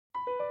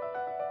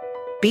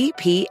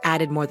BP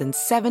added more than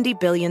 $70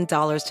 billion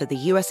to the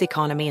U.S.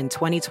 economy in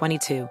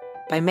 2022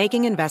 by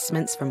making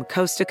investments from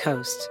coast to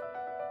coast.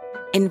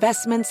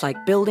 Investments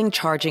like building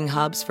charging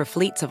hubs for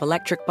fleets of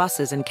electric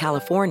buses in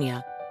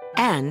California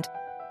and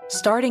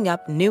starting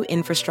up new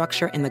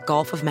infrastructure in the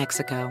Gulf of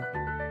Mexico.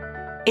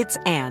 It's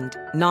and,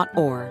 not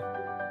or.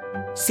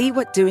 See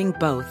what doing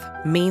both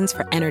means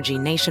for energy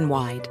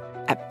nationwide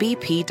at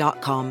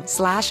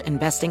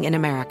bp.com/investing in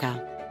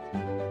America.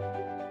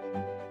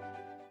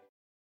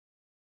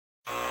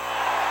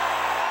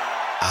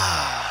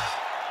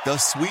 The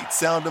sweet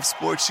sound of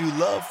sports you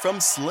love from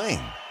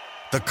Sling.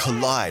 The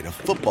collide of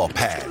football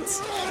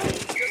pads.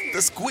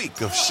 The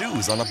squeak of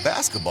shoes on a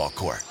basketball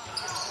court.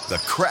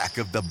 The crack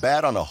of the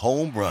bat on a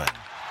home run.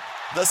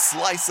 The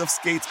slice of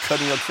skates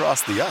cutting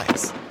across the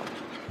ice.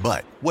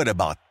 But what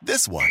about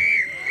this one?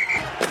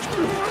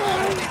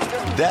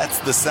 That's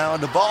the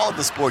sound of all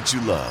the sports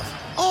you love,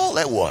 all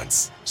at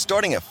once.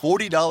 Starting at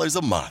 $40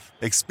 a month.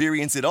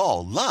 Experience it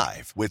all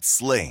live with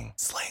Sling.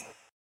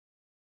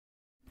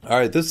 All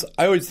right,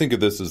 I always think of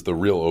this as the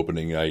real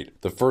opening night,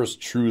 the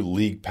first true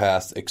League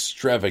Pass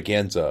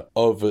extravaganza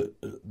of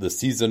the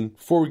season.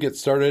 Before we get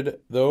started,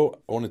 though,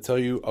 I want to tell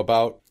you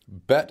about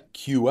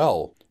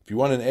BetQL. If you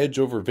want an edge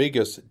over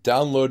Vegas,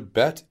 download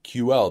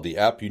BetQL, the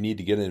app you need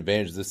to get an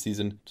advantage this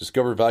season.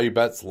 Discover value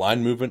bets,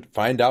 line movement,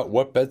 find out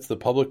what bets the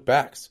public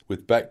backs.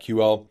 With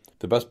BetQL,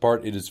 the best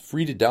part, it is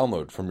free to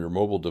download from your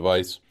mobile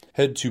device.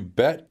 Head to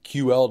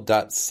betql.co,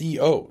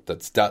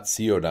 that's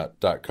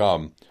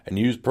 .co.com, and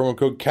use promo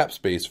code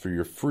CAPSPACE for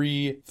your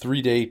free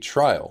 3-day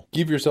trial.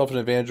 Give yourself an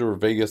advantage over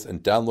Vegas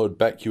and download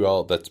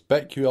BetQL, that's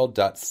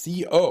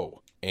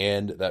betql.co,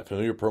 and that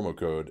familiar promo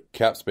code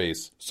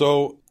CAPSPACE.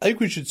 So I think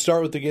we should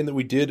start with the game that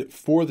we did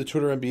for the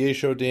Twitter NBA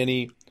show,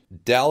 Danny.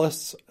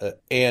 Dallas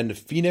and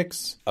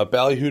Phoenix, a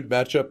ballyhooed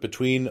matchup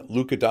between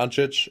Luka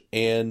Doncic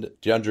and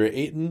DeAndre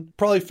Ayton.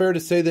 Probably fair to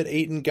say that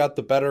Ayton got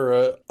the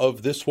better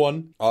of this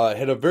one.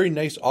 Had a very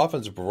nice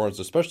offensive performance,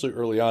 especially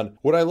early on.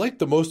 What I liked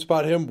the most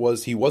about him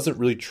was he wasn't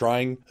really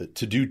trying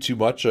to do too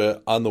much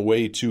on the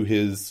way to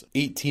his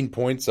 18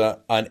 points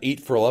on 8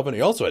 for 11. He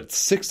also had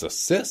 6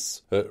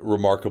 assists,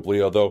 remarkably,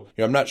 although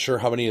I'm not sure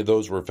how many of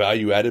those were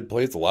value-added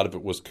plays. A lot of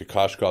it was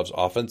Kokoshkov's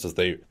offense as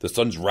the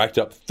Suns racked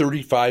up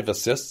 35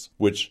 assists,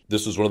 which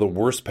this was one of the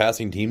worst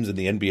passing teams in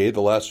the NBA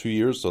the last few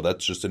years, so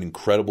that's just an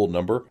incredible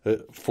number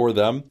for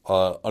them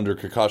under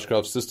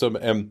Kokoshkov's system.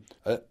 And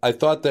I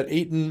thought that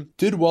Ayton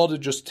did well to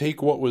just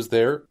take what was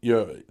there.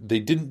 They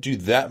didn't do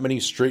that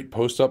many straight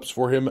post-ups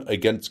for him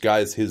against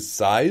guys his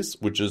size,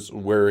 which is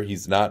where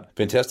he's not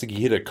fantastic.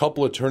 He hit a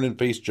couple of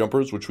turn-and-face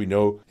jumpers, which we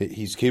know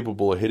he's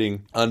capable of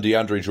hitting on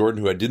DeAndre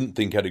Jordan, who I didn't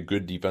think had a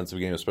good defensive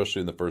game,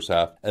 especially in the first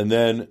half. And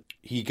then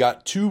he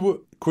got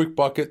 2 quick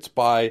buckets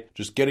by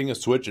just getting a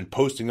switch and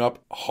posting up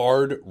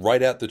hard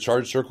right at the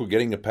charge circle,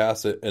 getting a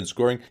pass and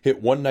scoring.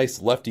 Hit one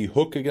nice lefty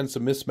hook against a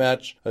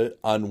mismatch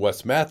on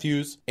Wes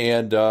Matthews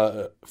and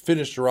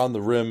finished around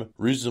the rim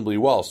reasonably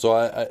well.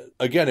 So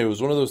again, it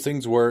was one of those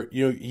things where,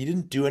 he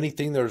didn't do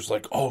anything that was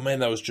like, oh man,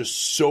 that was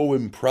just so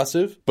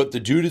impressive. But the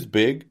dude is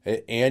big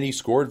and he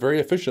scored very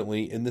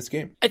efficiently in this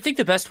game. I think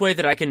the best way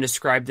that I can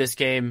describe this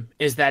game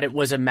is that it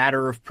was a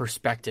matter of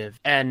perspective.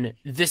 And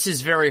this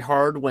is very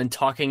hard when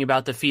talking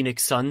about the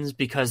Phoenix Suns,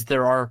 because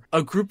there are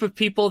a group of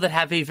people that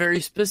have a very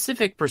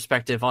specific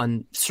perspective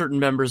on certain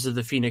members of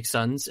the Phoenix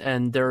Suns,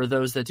 and there are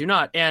those that do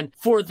not. And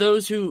for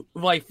those who,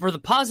 for the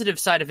positive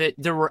side of it,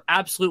 there were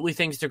absolutely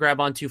things to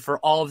grab onto for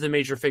all of the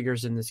major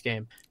figures in this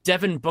game.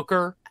 Devin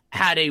Booker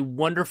had a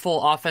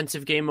wonderful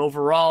offensive game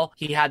overall.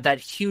 He had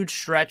that huge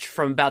stretch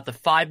from about the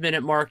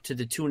 5-minute mark to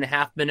the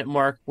 2.5-minute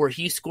mark where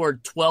he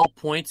scored 12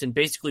 points and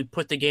basically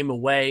put the game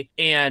away.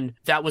 And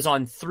that was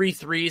on 3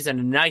 threes and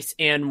a nice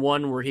and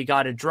one where he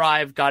got a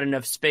drive, got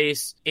enough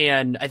space.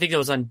 And I think it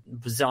was on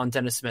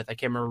Dennis Smith. I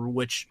can't remember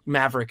which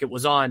Maverick it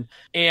was on.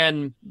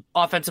 And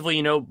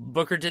offensively,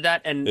 Booker did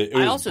that. And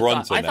I also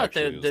Brunson, thought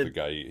the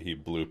guy he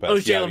blew past. Oh,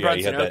 Jalen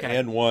Brunson. He had that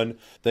and one.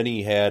 Then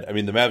he had,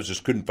 the Mavs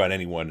just couldn't find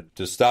anyone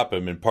to stop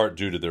him in part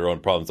due to their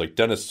own problems. Like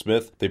Dennis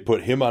Smith, they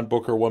put him on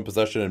Booker one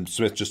possession and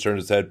Smith just turned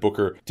his head.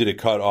 Booker did a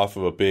cut off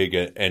of a big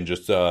and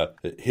just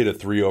hit a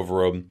 3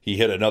 over him. He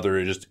hit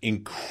another just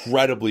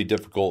incredibly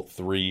difficult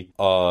 3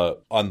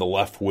 on the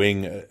left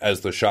wing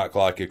as the shot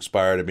clock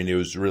expired. It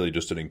was really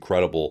just an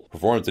incredible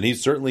performance, and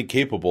he's certainly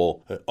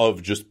capable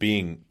of just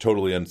being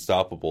totally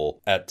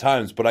unstoppable at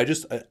times. But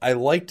I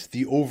liked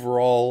the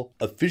overall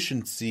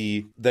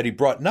efficiency that he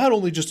brought, not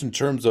only just in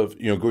terms of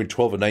going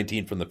 12 of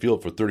 19 from the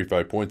field for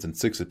 35 points and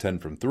 6 of 10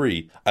 from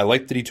 3. I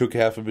like that he took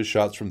half of his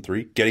shots from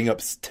 3. Getting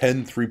up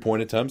 10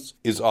 3-point attempts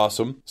is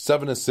awesome.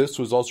 7 assists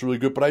was also really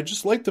good, but I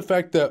just like the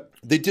fact that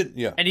They did,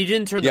 yeah. And he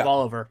didn't turn the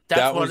ball over.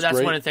 That's one of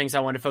the things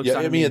I want to focus on.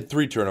 I mean, he had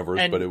 3 turnovers,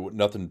 but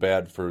nothing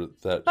bad for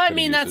that. I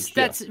mean, that's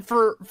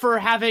for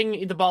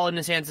having the ball in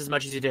his hands as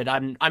much as he did.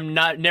 I'm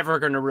never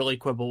going to really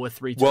quibble with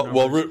 3 turnovers.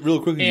 Well,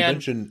 real quickly, you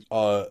mentioned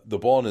the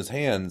ball in his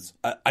hands.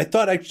 I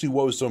thought actually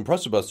what was so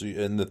impressive about us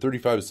in the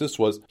 35 assists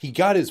was he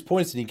got his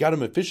points and he got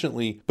them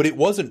efficiently, but it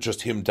wasn't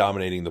just him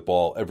dominating the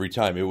ball every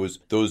time. It was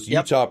those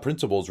Utah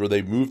principles where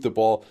they moved the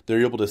ball.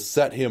 They're able to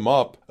set him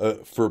up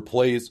for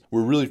plays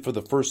where really for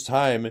the first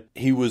time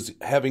he was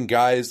having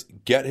guys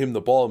get him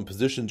the ball in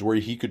positions where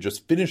he could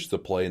just finish the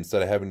play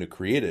instead of having to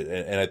create it.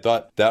 And I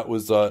thought that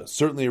was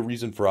certainly a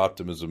reason for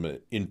optimism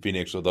in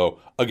Phoenix, although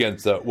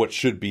against what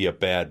should be a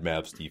bad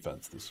Mavs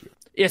defense this year.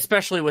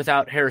 Especially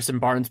without Harrison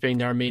Barnes being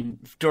there. I mean,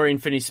 Dorian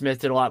Finney-Smith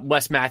did a lot.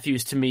 Wes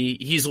Matthews, to me,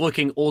 he's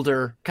looking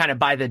older kind of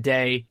by the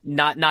day,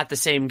 not the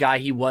same guy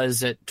he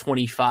was at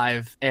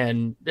 25,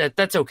 and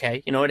that's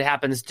okay. You know, it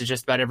happens to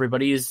just about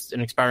everybody. He's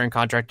an expiring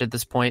contract at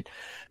this point.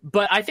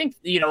 But I think,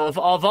 you know, of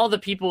all the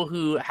people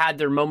who had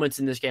their moments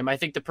in this game, I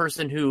think the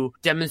person who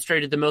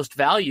demonstrated the most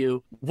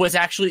value was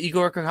actually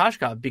Igor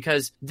Kokoshkov,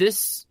 because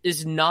this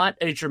is not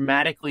a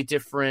dramatically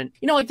different,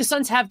 you know, like the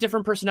Suns have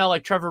different personnel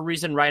like Trevor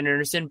Ariza and Ryan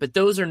Anderson, but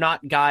those are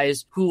not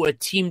guys who a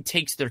team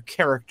takes their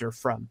character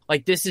from.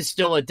 Like, this is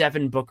still a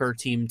Devin Booker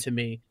team to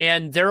me.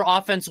 And their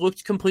offense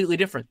looked completely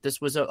different. This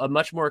was a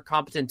much more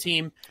competent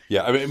team.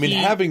 Yeah, I mean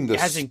having the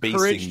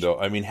spacing, though,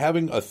 I mean,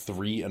 having a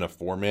 3 and a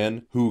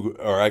 4-man who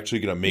are actually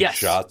going to make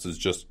shots is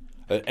just...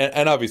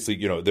 And obviously,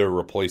 you know, they're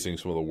replacing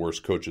some of the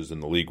worst coaches in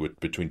the league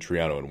between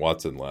Triano and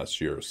Watson last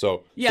year.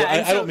 So,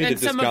 I don't mean to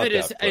discount that. Some of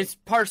it is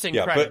parsing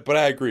credit. But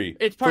I agree.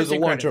 It's parsing for the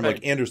long term,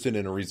 credit, like Anderson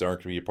and Ariza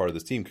aren't going to be a part of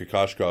this team.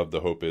 Kokoshkov, the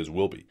hope is,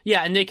 will be.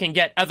 Yeah, and they can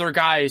get other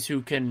guys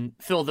who can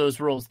fill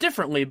those roles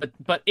differently,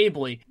 but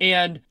ably.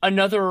 And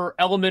another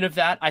element of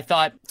that, I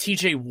thought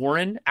TJ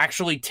Warren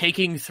actually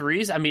taking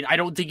threes. I mean, I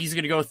don't think he's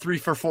going to go 3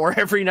 for 4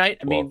 every night.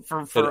 I mean,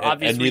 for obvious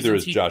reasons. And neither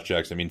is Josh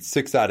Jackson. I mean,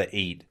 6 out of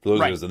 8 for those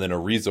guys, and then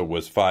Ariza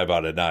was 5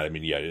 out of 9. I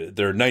mean, yeah,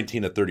 they're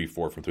 19 to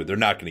 34 from 3. They're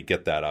not going to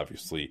get that,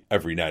 obviously,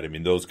 every night. I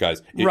mean, those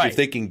guys, if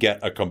they can get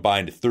a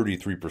combined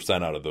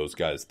 33% out of those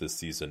guys this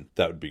season,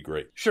 that would be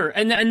great. Sure,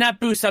 and that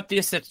boosts up the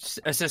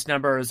assist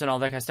numbers and all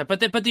that kind of stuff.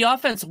 But the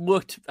offense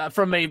looked,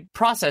 from a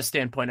process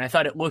standpoint, I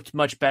thought it looked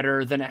much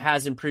better than it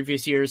has in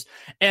previous years.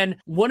 And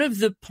one of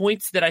the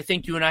points that I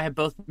think you and I have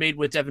both made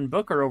with Devin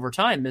Booker over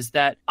time is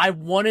that I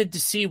wanted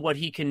to see what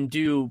he can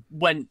do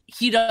when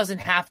he doesn't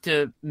have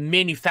to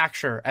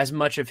manufacture as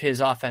much of his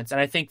offense.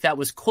 And I think that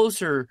was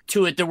closer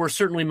to it. There were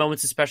certainly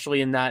moments,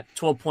 especially in that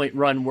 12-point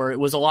run, where it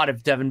was a lot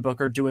of Devin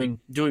Booker doing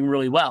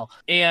really well.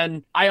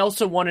 And I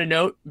also want to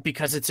note,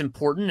 because it's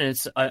important, and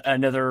it's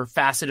another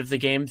facet of the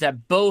game,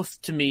 that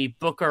both, to me,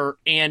 Booker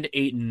and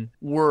Ayton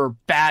were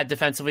bad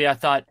defensively. I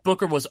thought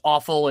Booker was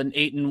awful and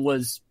Ayton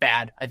was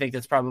bad. I think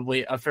that's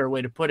probably a fair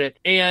way to put it.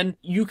 And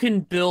you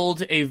can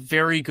build a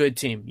very good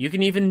team. You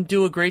can even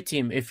do a great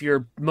team if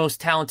your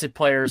most talented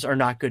players are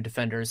not good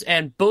defenders.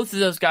 And both of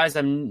those guys,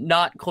 I'm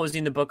not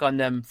closing the book on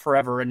them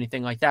forever or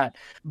anything like that,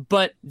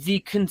 but the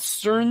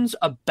concerns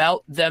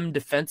about them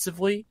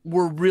defensively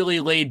were really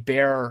laid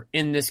bare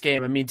in this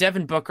game. I mean,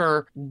 Devin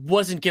Booker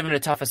wasn't given a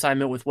tough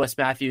assignment with Wes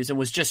Matthews and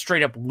was just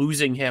straight up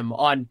losing him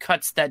on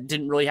cuts that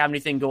didn't really have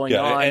anything going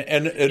on.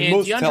 And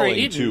most telling,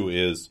 Ayton, too,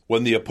 is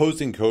when the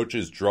opposing coach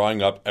is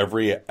drawing up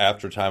every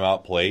after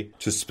timeout play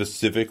to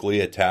specifically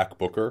attack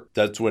Booker,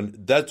 that's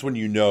when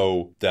you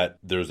know that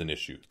there's an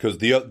issue. Because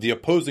the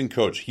opposing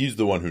coach, he's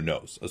the one who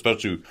knows,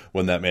 especially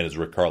when that man is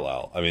Rick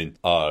Carlisle. I mean,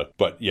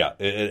 but yeah,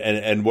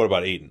 and what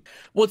about Ayton?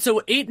 Well,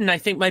 so Ayton, I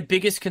think my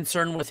biggest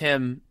concern with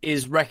him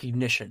is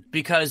recognition,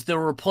 because there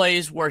were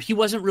plays where he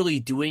wasn't really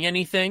doing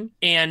anything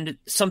and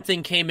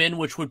something came in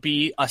which would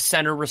be a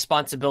center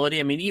responsibility.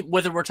 I mean,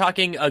 whether we're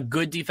talking a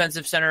good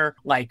defensive center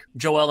like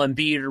Joel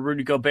Embiid or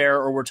Rudy Gobert,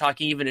 or we're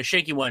talking even a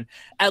shaky one,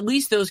 at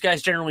least those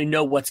guys generally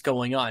know what's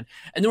going on.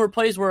 And there were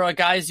plays where a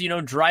guy's,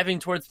 driving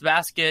towards the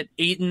basket,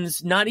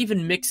 Ayton's not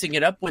even mixing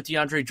it up with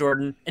DeAndre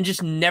Jordan and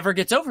just never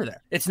gets over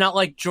there. It's not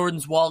like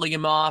Jordan's walling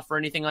him off or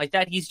anything like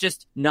that. He's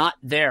just not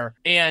there.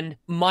 And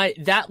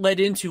that led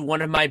into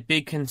one of my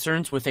big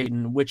concerns with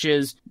Ayton, which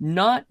is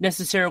not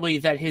necessarily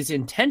that his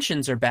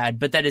intentions are bad,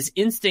 but that his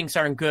instincts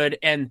aren't good.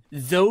 And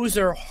those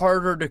are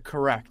harder to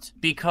correct,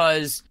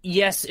 because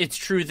yes, it's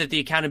true that the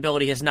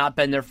accountability has not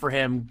been there for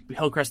him.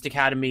 Hillcrest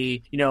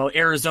Academy,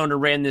 Arizona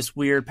ran this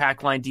weird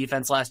pack line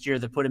defense last year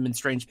that put him in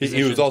strange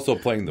positions. He was also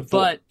playing the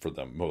 4 for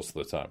them most of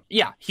the time.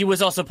 Yeah, he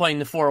was also playing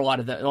the 4 a lot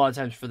of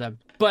times for them.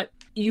 But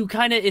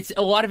it's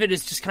a lot of it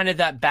is just kind of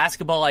that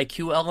basketball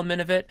IQ element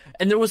of it.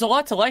 And there was a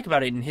lot to like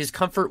about Ayton. His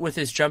comfort with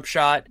his jump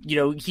shot,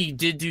 he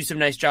did do some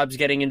nice jobs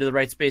getting into the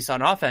right space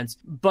on offense.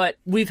 But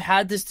we've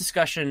had this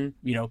discussion,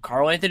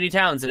 Karl Anthony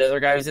Towns and other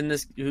guys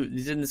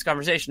who's in this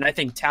conversation. I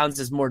think Towns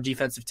has more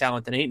defensive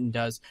talent than Ayton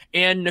does.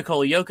 And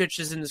Nikola Jokic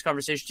is in this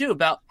conversation too,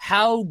 about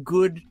how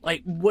good,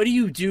 what do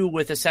you do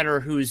with a center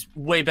who's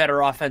way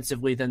better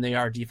offensively than they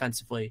are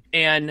defensively?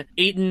 And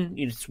Ayton,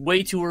 it's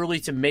way too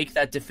early to make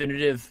that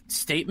definitive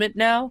statement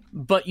now,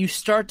 but you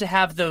start to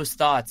have those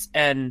thoughts,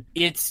 and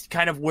it's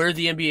kind of where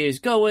the NBA is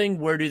going,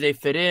 where do they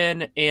fit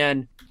in,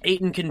 and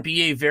Ayton can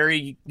be a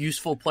very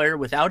useful player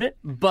without it,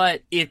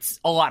 but it's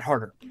a lot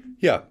harder.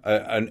 Yeah,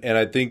 and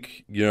I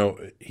think,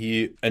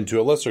 he, and to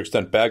a lesser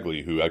extent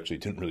Bagley, who actually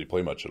didn't really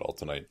play much at all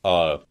tonight,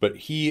 but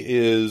he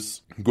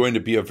is going to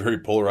be a very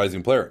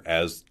polarizing player,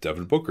 as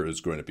Devin Booker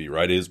is going to be,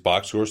 right? His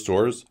box score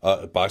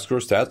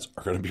stats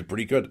are going to be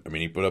pretty good. I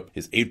mean, he put up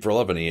his 8 for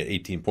 11, he had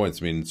 18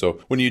 points. I mean, so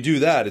when you do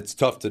that, it's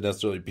tough to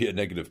necessarily be a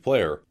negative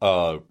player,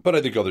 but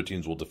I think other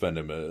teams will defend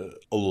him a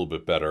little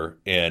bit better,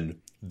 and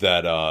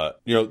that,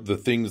 the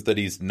things that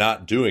he's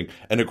not doing.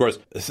 And of course,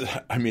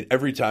 I mean,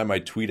 every time I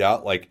tweet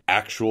out like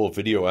actual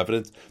video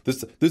evidence,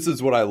 this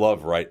is what I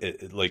love, right?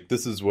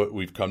 This is what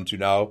we've come to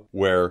now,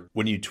 where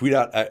when you tweet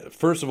out,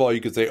 first of all,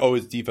 you could say, oh,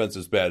 his defense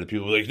is bad. And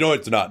people are like, no,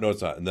 it's not.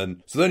 And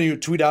then you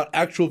tweet out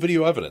actual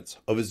video evidence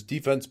of his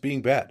defense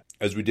being bad,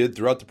 as we did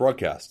throughout the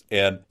broadcast.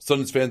 And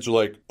Suns fans are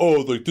like,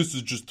 oh, like this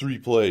is just 3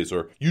 plays,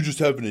 or you just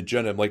have an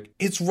agenda. I'm like,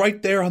 it's right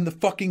there on the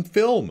fucking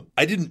film.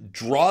 I didn't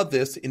draw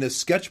this in a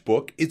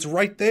sketchbook. It's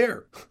right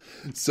there.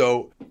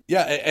 So,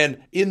 yeah,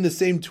 and in the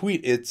same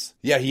tweet, it's,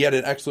 yeah, he had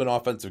an excellent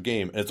offensive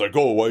game. And it's like,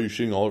 oh, why are you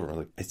shitting all over? I'm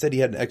like, I said he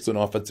had an excellent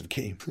offensive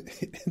game.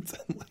 It's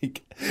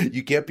like,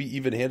 you can't be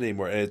even-handed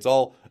anymore. And it's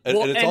all... And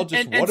it's all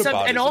just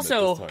whataboutism and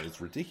also, at this time.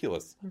 It's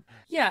ridiculous.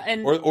 Yeah,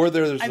 and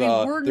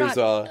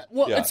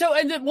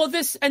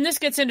this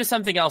gets into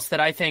something else that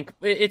I think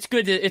it's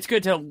good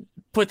to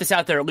put this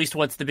out there at least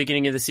once at the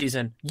beginning of the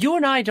season. You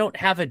and I don't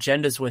have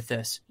agendas with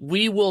this.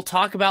 We will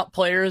talk about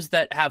players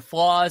that have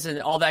flaws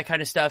and all that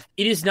kind of stuff.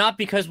 It is not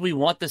because we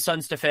want the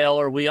Suns to fail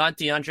or we want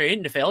DeAndre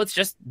Ayton to fail. It's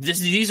just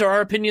these are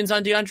our opinions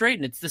on DeAndre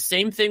Ayton. It's the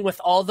same thing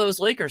with all those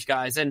Lakers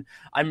guys. And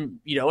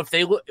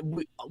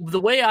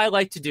the way I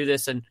like to do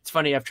this, and it's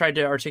funny, I've tried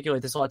to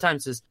articulate this a lot of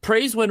times, is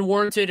praise when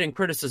warranted and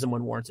criticism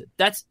when warranted.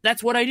 That's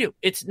what I do.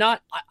 It's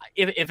not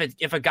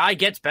if a guy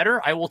gets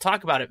better, I will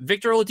talk about it.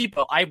 Victor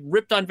Oladipo, I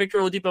ripped on Victor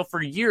Oladipo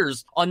for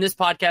years on this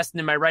podcast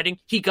and in my writing.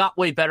 He got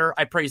way better.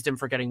 I praised him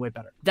for getting way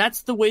better.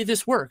 That's the way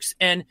this works.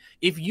 And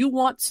if you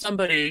want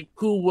somebody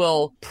who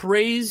will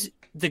praise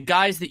the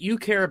guys that you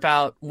care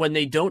about when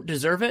they don't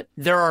deserve it,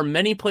 there are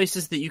many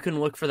places that you can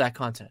look for that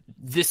content.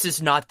 This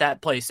is not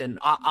that place. And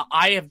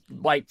I have,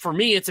 like, for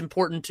me, it's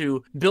important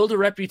to build a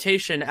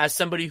reputation as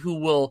somebody who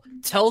will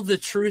tell the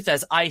truth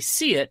as I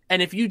see it.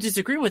 And if you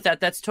disagree with that,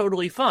 that's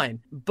totally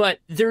fine. But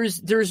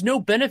there's no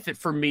benefit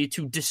for me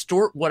to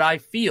distort what I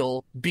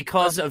feel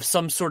because of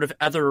some sort of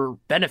other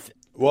benefit.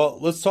 Well,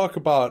 let's talk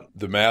about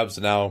the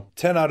Mavs now.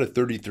 10 out of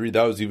 33.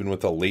 That was even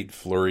with a late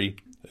flurry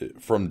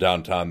from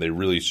downtown. They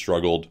really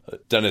struggled.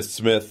 Dennis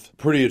Smith,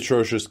 pretty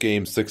atrocious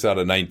game, 6 out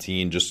of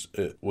 19, just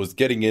was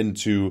getting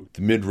into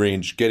the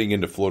mid-range, getting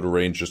into floater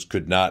range, just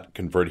could not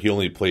convert. He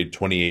only played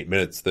 28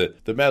 minutes. The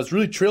Mavs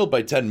really trailed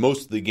by 10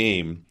 most of the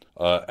game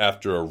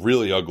after a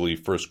really ugly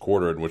first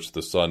quarter in which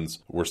the Suns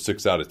were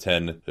 6 out of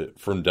 10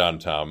 from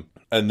downtown.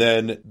 And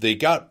then they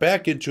got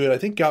back into it, I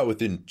think got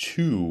within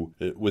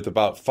 2 with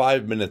about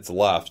 5 minutes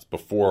left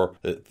before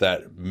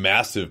that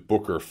massive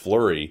Booker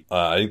flurry.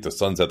 I think the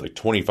Suns had like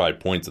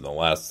 25 points in the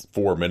last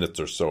 4 minutes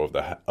or so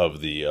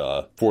of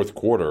the fourth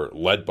quarter,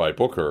 led by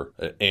Booker,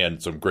 and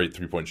some great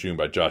three-point shooting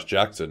by Josh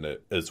Jackson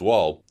as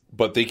well.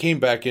 But they came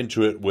back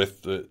into it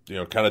with,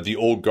 kind of the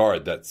old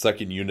guard, that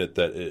second unit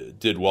that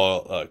did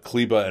well.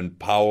 Kleba and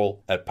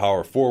Powell at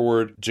power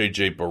forward.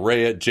 JJ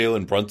Barea.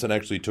 Jalen Brunson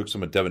actually took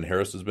some of Devin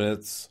Harris's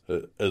minutes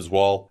as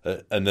well.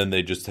 And then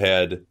they just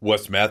had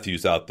Wes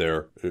Matthews out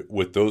there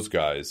with those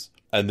guys.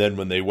 And then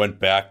when they went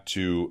back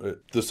to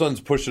the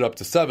Suns pushed it up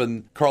to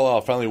 7,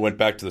 Carlisle finally went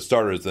back to the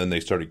starters. Then they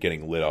started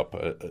getting lit up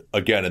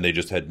again, and they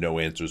just had no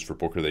answers for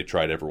Booker. They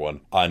tried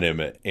everyone on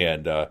him,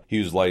 and he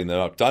was lighting them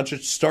up.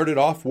 Doncic started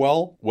off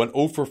well, went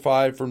 0 for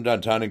 5 from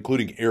downtown,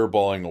 including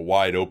airballing a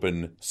wide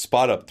open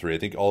spot up 3. I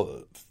think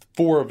all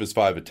 4 of his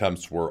 5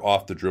 attempts were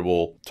off the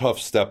dribble, tough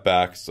step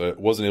backs.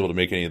 Wasn't able to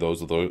make any of those,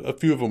 although a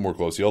few of them were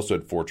close. He also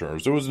had 4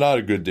 turnovers. It was not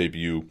a good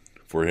debut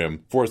for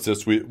him. 4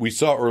 assists. We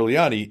saw early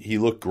on, he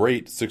looked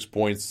great, 6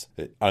 points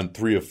on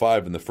 3 of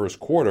 5 in the first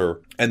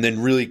quarter, and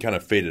then really kind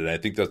of faded. And I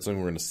think that's something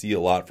we're going to see a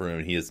lot from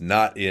him. He is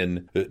not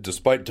in,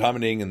 despite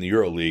dominating in the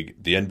EuroLeague,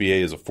 the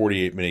NBA is a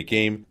 48-minute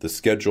game. The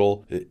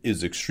schedule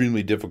is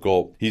extremely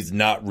difficult. He's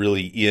not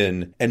really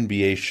in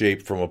NBA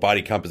shape from a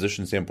body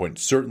composition standpoint,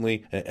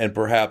 certainly, and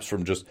perhaps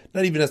from just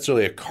not even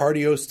necessarily a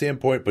cardio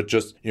standpoint, but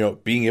just,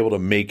 being able to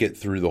make it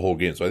through the whole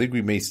game. So I think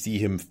we may see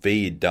him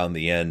fade down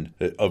the end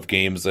of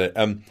games.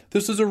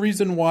 This is a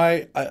reason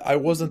why I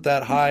wasn't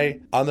that high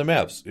on the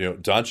Mavs.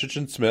 Doncic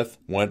and Smith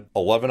went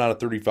 11 out of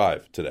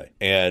 35 today.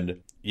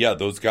 And yeah,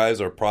 those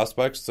guys are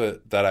prospects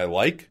that I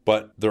like,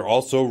 but they're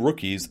also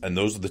rookies, and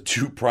those are the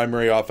 2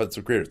 primary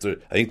offensive creators.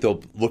 I think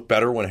they'll look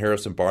better when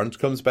Harrison Barnes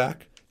comes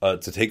back to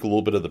take a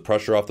little bit of the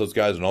pressure off those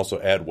guys and also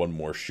add one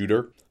more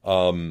shooter.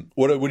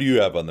 What do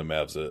you have on the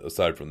Mavs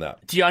aside from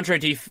that?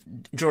 DeAndre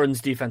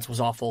Jordan's defense was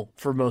awful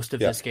for most of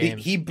this game.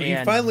 He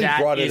finally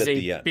brought it at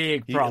the end.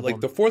 Big problem.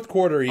 Like the fourth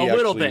quarter,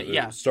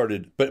 he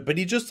started, but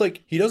he just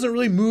he doesn't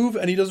really move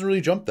and he doesn't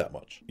really jump that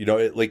much.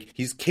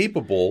 He's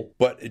capable,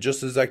 but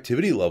just his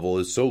activity level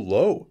is so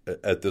low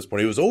at this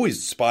point. He was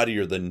always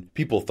spottier than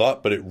people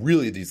thought, but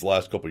these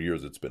last couple of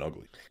years, it's been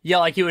ugly. Yeah,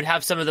 like he would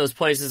have some of those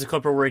plays as a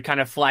Clipper where he'd kind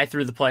of fly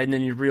through the play and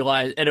then you'd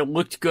realize, and it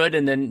looked good,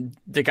 and then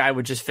the guy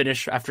would just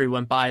finish after he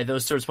went by.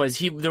 Those sorts of plays.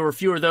 There were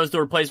fewer of those.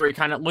 There were plays where he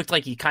kind of looked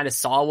like he kind of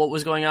saw what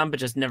was going on, but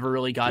just never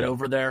really got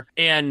over there.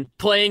 And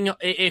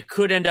it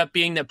could end up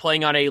being that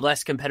playing on a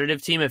less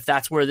competitive team, if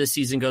that's where this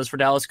season goes for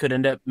Dallas, could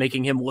end up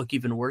making him look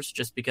even worse,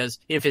 just because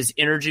if his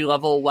energy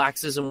level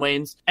waxes and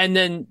wanes. And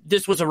then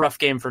this was a rough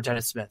game for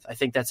Dennis Smith. I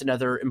think that's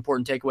another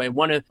important takeaway.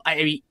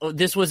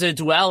 This was a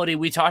duality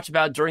we talked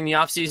about during the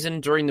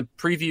offseason, during the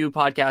preview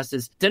podcast,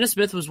 is Dennis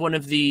Smith was one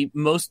of the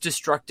most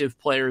destructive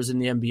players in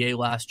the NBA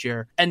last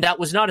year. And that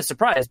was not a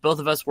surprise. Both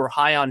of us were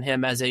high on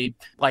him as in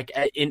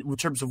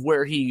terms of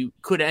where he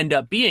could end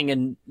up being.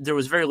 And there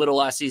was very little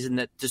last season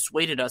that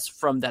dissuaded us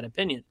from that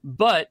opinion.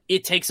 But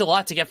it takes a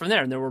lot to get from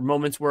there. And there were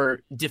moments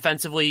where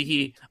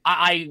defensively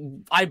I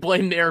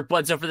blame Eric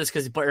Bledsoe for this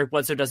because Eric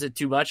Bledsoe does it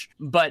too much,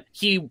 but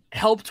he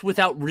helped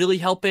without really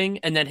helping.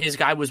 And then his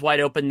guy was wide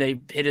open. They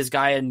hit his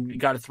guy and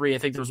got a three. I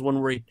think there was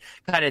one where he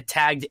kind of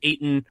tagged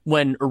Ayton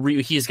when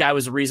his guy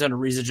was Ariza, and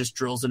Ariza just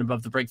drills in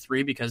above the break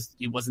three because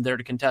he wasn't there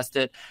to contest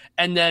it.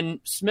 And then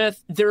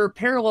Smith, there are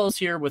parallels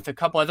here with a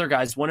couple other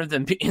guys, one of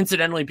them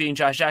incidentally being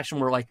Josh Jackson,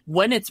 where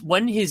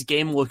when his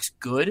game looks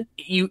good,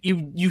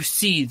 you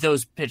see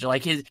those pitches,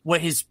 like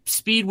his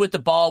speed with the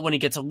ball when he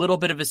gets a little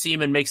bit of a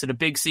seam and makes it a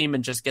big seam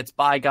and just gets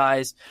by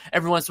guys.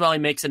 Every once in a while he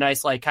makes a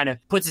nice, kind of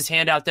puts his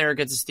hand out there,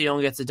 gets a steal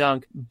and gets a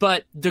dunk.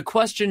 But the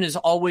question is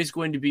always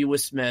going to be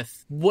with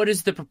Smith, what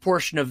is the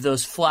proportion of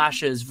those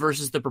flashes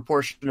versus the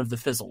proportion of the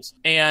fizzles?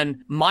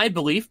 And my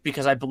belief,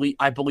 because I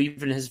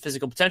believe in his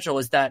physical potential,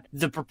 is that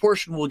the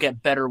proportion will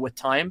get better with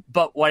time.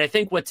 But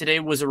what today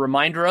was a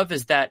reminder of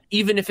is that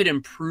even if it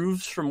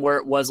improves from where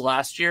it was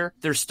last year,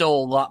 there's still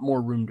a lot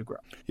more room to grow.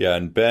 Yeah,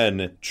 and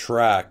Ben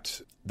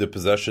tracked the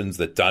possessions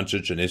that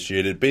Doncic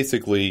initiated,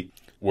 basically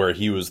where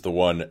he was the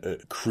one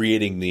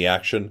creating the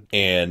action,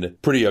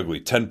 and pretty ugly.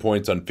 10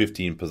 points on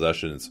 15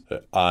 possessions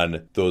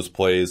on those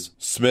plays.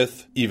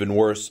 Smith, even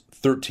worse,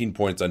 13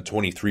 points on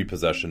 23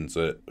 possessions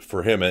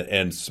for him.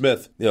 And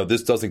Smith,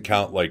 this doesn't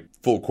count like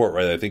full court,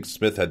 right? I think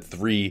Smith had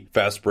 3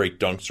 fast break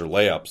dunks or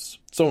layups,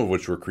 some of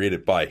which were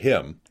created by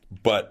him.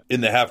 But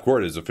in the half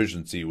court, his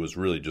efficiency was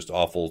really just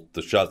awful.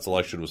 The shot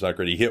selection was not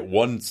great. He hit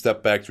one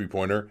step back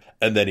 3-pointer,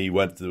 and then he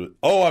went to,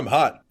 I'm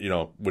hot,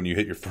 when you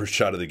hit your first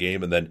shot of the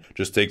game, and then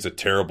just takes a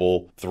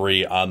terrible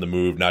 3 on the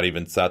move, not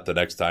even set the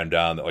next time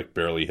down, that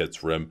barely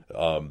hits rim.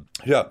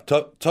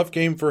 Tough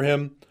game for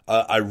him.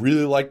 I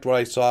really liked what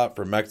I saw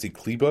from Maxi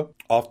Kleber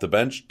off the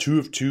bench. 2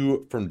 of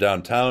 2 from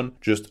downtown.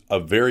 Just a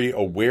very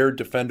aware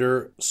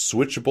defender,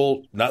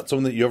 switchable, not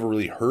someone that you ever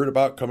really heard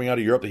about coming out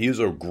of Europe. He was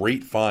a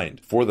great find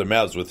for the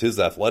Mavs with his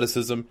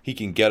athleticism. He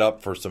can get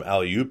up for some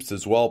alley-oops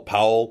as well.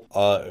 Powell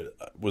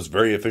was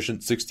very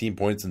efficient, 16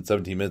 points in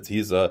 17 minutes.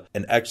 He's an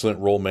excellent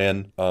role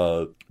man.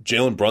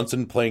 Jalen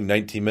Brunson playing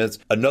 19 minutes.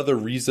 Another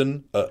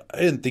reason, I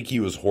didn't think he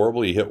was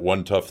horrible. He hit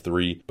one tough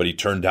 3, but he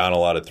turned down a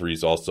lot of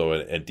 3s also,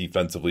 and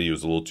defensively he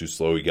was a little too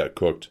slow. He got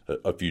cooked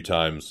a few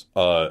times.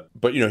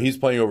 But, he's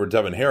playing over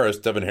Devin Harris.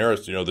 Devin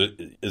Harris,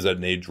 is at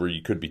an age where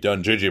you could be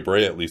done. JJ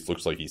Barea at least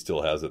looks like he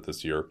still has it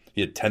this year. He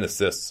had 10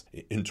 assists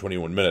in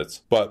 21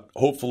 minutes. But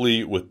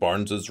hopefully with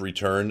Barnes's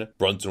return,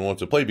 Brunson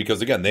wants to play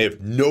because, again, they have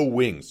no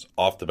wings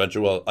off the bench.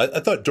 Well, I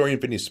thought Dorian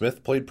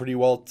Finney-Smith played pretty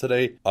well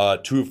today.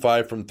 2 of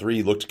 5 from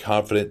 3, looked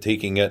confident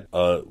taking it,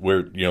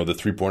 where, the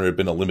 3-pointer had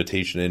been a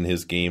limitation in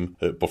his game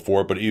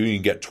before, but you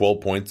can get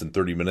 12 points in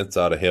 30 minutes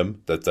out of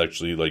him. That's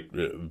actually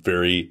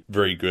very,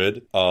 very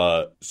good.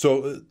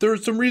 So there are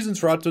some reasons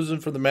for optimism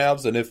for the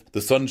Mavs, and if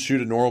the Suns shoot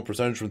a normal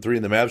percentage from 3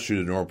 and the Mavs shoot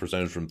a normal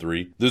percentage from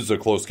 3, this is a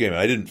close game.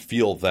 I didn't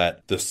feel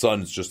that the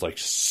Suns just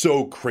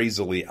so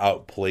crazily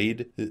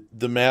outplayed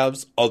the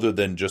Mavs, other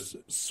than just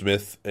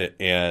Smith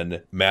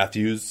and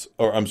Matthews,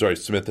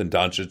 Smith and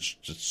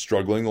Doncic just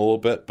struggling a little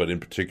bit, but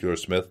in particular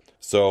Smith.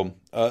 So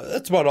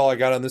that's about all I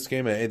got on this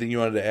game. Anything you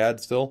wanted to add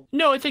still?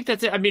 No, I think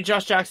that's it. I mean,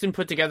 Josh Jackson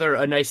put together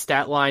a nice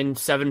stat line,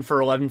 7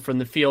 for 11 from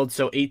the field,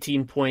 so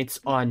 18 points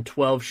on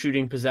 12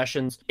 shooting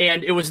possessions.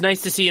 And it was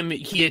nice to see him.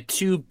 He had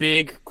 2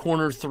 big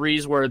corner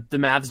 3s where the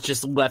Mavs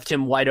just left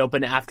him wide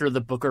open after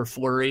the Booker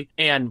flurry,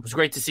 and it was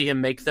great to see him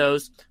make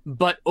those.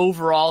 But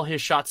overall,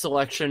 his shot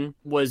selection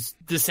was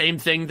the same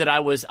thing that I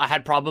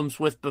had problems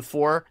with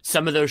before.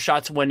 Some of those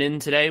shots went in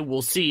today.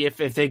 We'll see if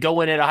they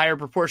go in at a higher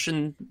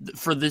proportion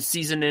for this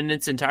season and in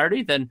its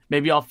entirety, then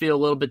maybe I'll feel a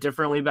little bit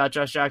differently about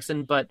Josh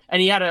Jackson.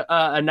 And he had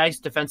a nice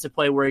defensive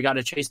play where he got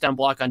a chase down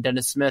block on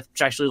Dennis Smith,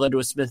 which actually led to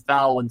a Smith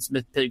foul when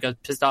Smith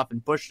got pissed off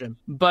and pushed him.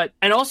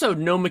 And also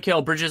no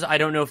Mikal Bridges. I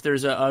don't know if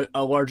there's a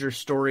larger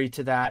story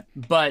to that,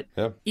 but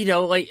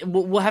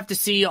we'll have to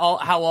see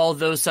how all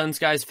those Suns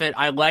guys fit.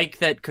 I like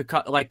that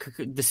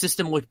the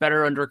system looked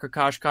better under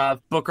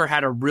Kokoshkov. Booker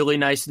had a really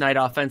nice night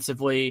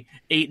offensively.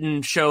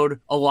 Ayton showed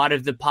a lot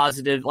of the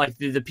positive, like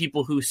the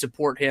people who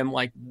support him,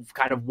 like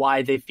kind of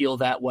why they feel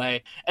that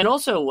way. And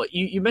also,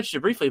 you mentioned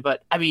it briefly,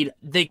 but I mean,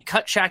 they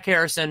cut Shaq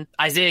Harrison.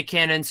 Isaiah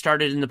Cannon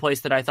started in the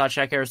place that I thought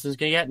Shaq Harrison was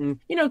going to get. And,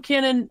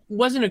 Cannon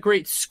wasn't a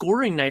great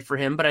scoring night for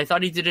him, but I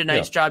thought he did a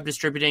nice job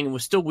distributing. It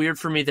was still weird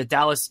for me that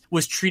Dallas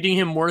was treating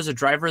him more as a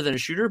driver than a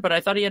shooter, but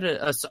I thought he had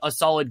a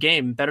solid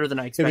game, better than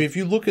I expected. I mean, if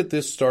you look at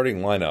this starting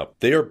lineup,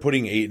 they are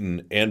putting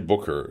Ayton and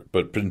Booker,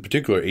 but in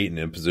particular Ayton,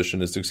 in position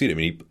to succeed. I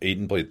mean,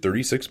 Ayton played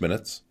 36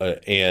 minutes,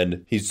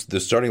 and the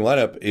starting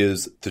lineup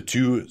is the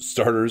two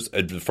starters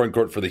at the front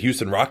court for the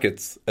Houston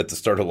Rockets at the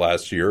start of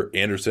last year,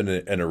 Anderson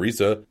and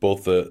Ariza,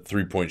 both the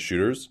three-point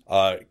shooters.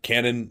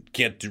 Cannon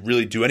can't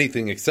really do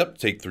anything except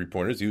take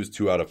three-pointers. He was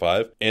 2 out of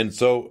 5. And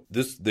so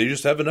they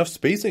just have enough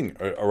spacing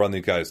around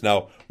these guys.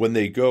 Now, when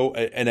they go,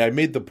 and I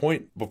made the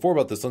point before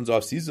about the Suns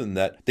offseason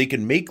that they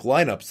can make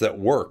lineups that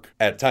work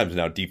at times.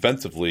 Now,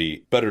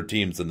 defensively, better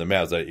teams than the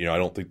Mavs. I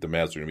don't think the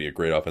Mavs are going to be a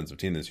great offensive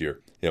team this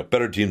year.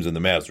 Better teams than the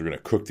Mavs are going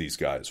to cook these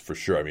guys for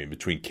sure. I mean,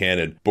 between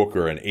Cannon,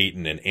 Booker, and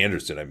Ayton and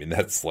Anderson, I mean,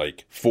 that's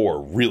like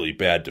 4 really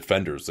bad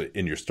defenders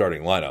in your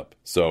starting lineup.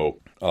 So,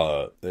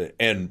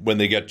 and when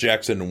they get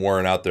Jackson and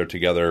Warren out there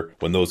together,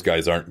 when those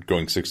guys aren't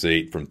going 6 to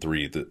 8 from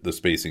 3, the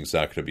spacing's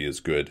not going to be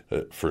as good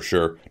for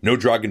sure. No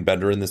Dragan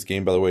Bender in this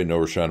game, by the way. No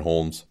Rashawn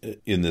Holmes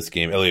in this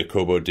game. Elliot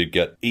Kobo did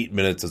get 8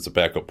 minutes as a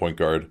backup point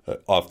guard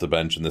off the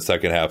bench. In the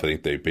second half, I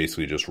think they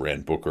basically just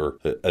ran Booker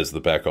as the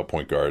backup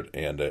point guard.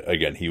 And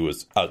again, he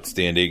was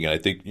outstanding. And I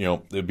think,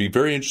 it'd be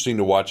very interesting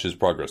to watch his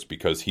progress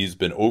because he's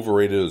been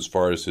overrated as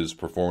far as his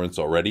performance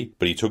already,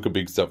 but he took a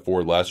big step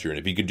forward last year. And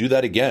if he could do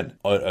that again,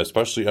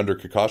 especially under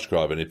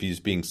Kokoshkov, and if he's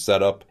being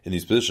set up in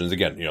these positions,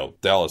 again,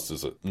 Dallas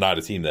is not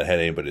a team that had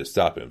anybody to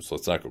stop him, so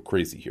let's not go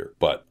crazy here.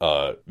 But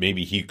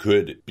maybe he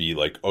could be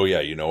like, oh yeah,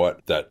 you know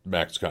what? That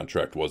max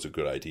contract was a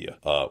good idea.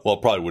 Well,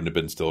 it probably wouldn't have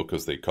been still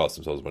because they cost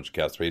themselves a bunch of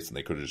cap space and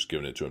they could have just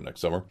given it to him next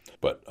summer.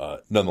 But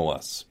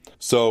nonetheless.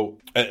 So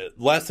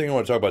last thing I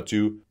want to talk about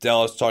too,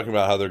 Dallas talking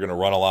about how they're going to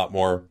run a lot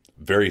more.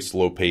 Very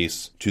slow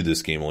pace to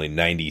this game, only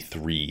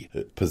 93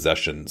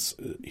 possessions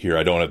here.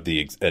 I don't have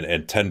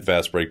and 10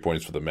 fast break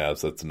points for the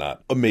Mavs. That's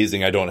not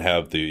amazing. I don't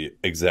have the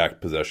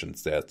exact possession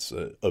stats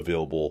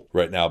available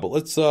right now. But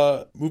let's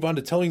move on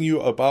to telling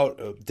you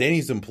about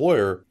Danny's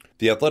employer,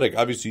 The Athletic.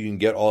 Obviously, you can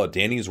get all of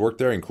Danny's work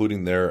there,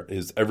 including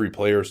his every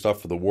player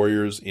stuff for the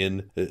Warriors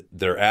in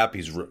their app.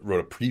 He's wrote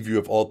a preview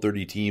of all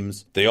 30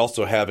 teams. They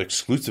also have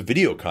exclusive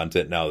video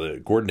content now.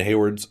 The Gordon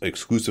Hayward's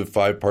exclusive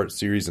 5-part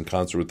series in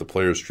concert with the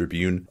Players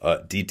Tribune,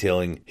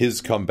 detailing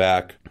his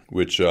comeback,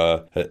 which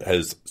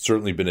has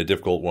certainly been a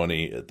difficult one.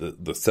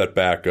 The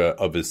setback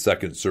of his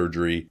second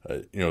surgery,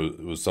 it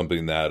was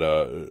something that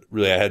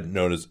really I hadn't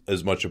known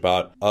as much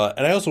about.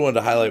 And I also wanted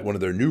to highlight one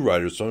of their new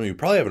writers, something you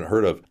probably haven't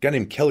heard of, a guy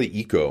named Kelly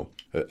Iko.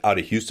 Out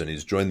of Houston.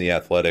 He's joined The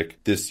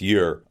Athletic this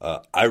year.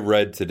 I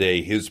read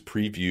today his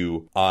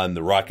preview on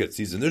the Rocket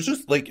season. There's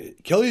just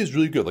Kelly is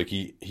really good.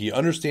 He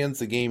understands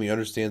the game. He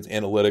understands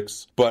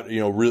analytics, but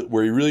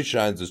where he really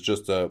shines is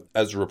just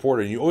as a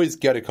reporter. And you always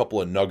get a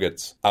couple of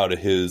nuggets out of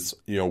his,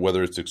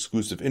 whether it's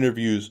exclusive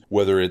interviews,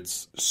 whether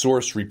it's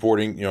source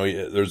reporting.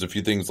 There's a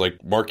few things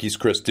like Marquise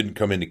Chris didn't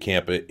come into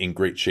camp in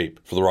great shape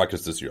for the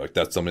Rockets this year.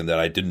 That's something that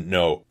I didn't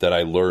know that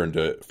I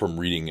learned from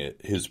reading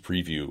his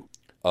preview.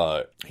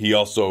 He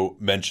also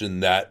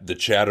mentioned that the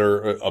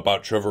chatter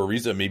about Trevor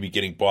Ariza maybe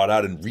getting bought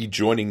out and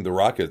rejoining the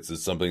Rockets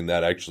is something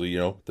that actually,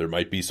 there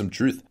might be some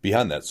truth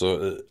behind that.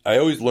 So I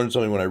always learn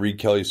something when I read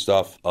Kelly's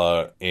stuff,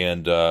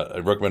 and I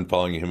recommend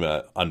following him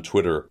on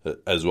Twitter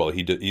as well.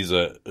 He's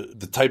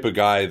the type of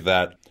guy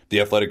that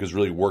The Athletic has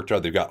really worked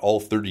hard. They've got all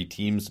 30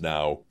 teams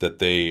now that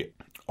they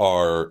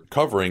are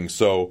covering.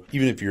 So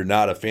even if you're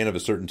not a fan of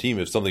a certain team,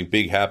 if something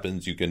big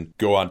happens, you can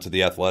go onto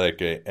The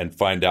Athletic and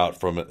find out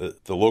from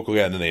the local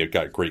guy. And then they've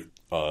got great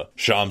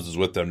Shams is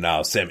with them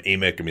now. Sam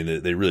Amick. I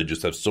mean, they really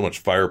just have so much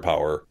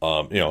firepower.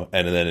 And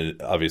then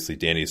obviously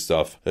Danny's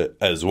stuff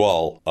as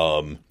well.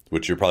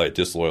 Which you're probably a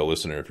disloyal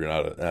listener if you're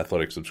not an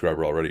Athletic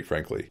subscriber already,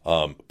 frankly.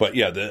 But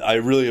yeah, I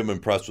really am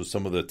impressed with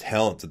some of the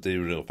talent that they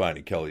were able to find,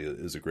 and Kelly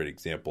is a great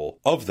example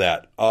of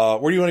that.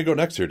 Where do you want to go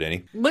next here,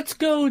 Danny? Let's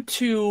go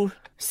to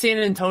San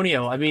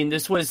Antonio. I mean,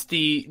 this was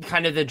the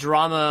kind of the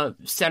drama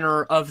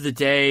center of the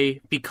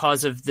day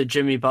because of the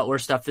Jimmy Butler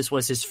stuff. This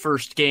was his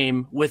first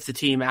game with the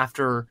team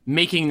after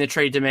making the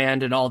trade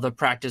demand and all the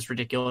practice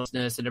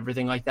ridiculousness and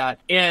everything like that.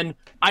 And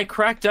I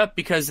cracked up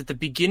because at the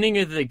beginning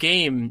of the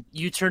game,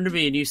 you turned to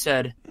me and you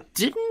said,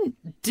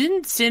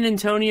 didn't San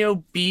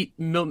Antonio beat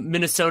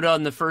Minnesota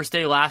on the first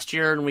day last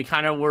year? And we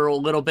kind of were a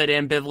little bit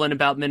ambivalent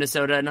about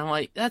Minnesota. And I'm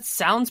like, that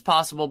sounds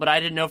possible, but I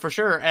didn't know for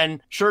sure.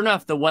 And sure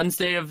enough, the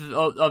Wednesday of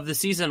the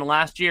season, season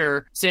last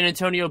year, San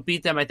Antonio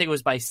beat them, I think it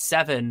was by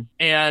 7,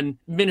 and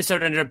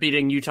Minnesota ended up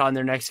beating Utah in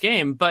their next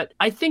game. But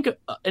I think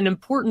an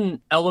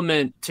important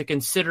element to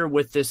consider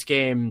with this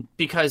game,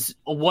 because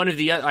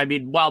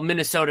while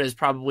Minnesota is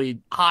probably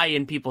high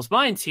in people's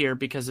minds here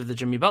because of the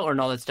Jimmy Butler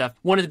and all that stuff,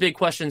 one of the big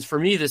questions for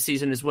me this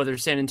season is whether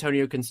San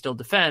Antonio can still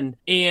defend.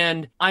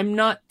 And I'm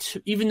not,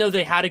 even though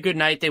they had a good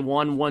night, they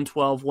won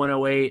 112,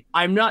 108,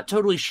 I'm not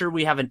totally sure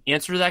we have an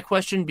answer to that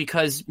question,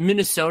 because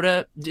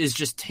Minnesota is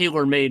just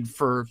tailor-made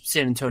for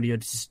San Antonio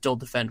to still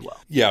defend well.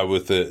 Yeah,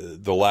 with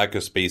the lack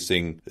of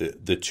spacing,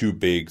 the two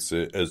bigs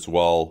as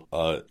well.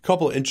 A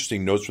couple of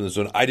interesting notes from this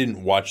one. I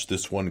didn't watch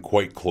this one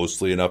quite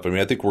closely enough. I mean,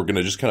 I think we're going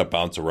to just kind of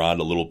bounce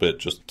around a little bit,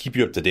 just keep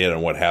you up to date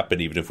on what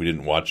happened, even if we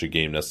didn't watch a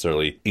game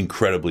necessarily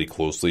incredibly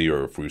closely,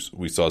 or if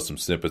we saw some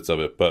snippets of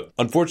it. But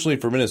unfortunately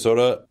for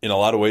Minnesota, in a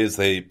lot of ways,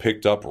 they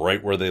picked up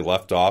right where they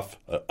left off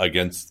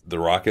against the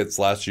Rockets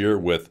last year,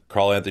 with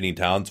Karl Anthony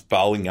Towns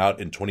fouling out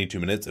in 22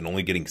 minutes and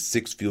only getting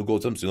 6 field goal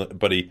attempts.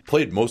 But he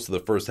played most of the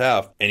first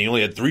half, and he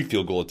only had 3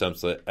 field goal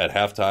attempts at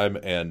halftime.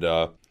 And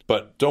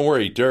but don't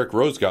worry, Derrick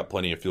Rose got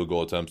plenty of field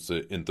goal attempts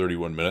in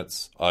 31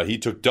 minutes. He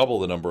took double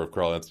the number of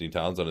Karl Anthony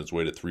Towns on his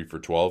way to 3 for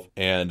 12.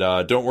 And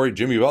don't worry,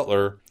 Jimmy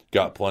Butler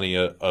got plenty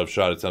of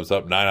shot attempts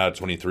up, 9 out of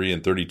 23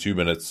 in 32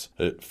 minutes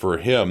for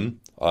him.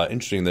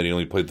 Interesting that he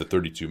only played the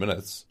 32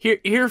 minutes.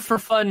 Here for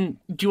fun,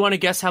 do you want to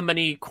guess how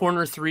many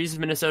corner threes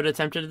Minnesota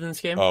attempted in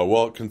this game?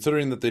 Well,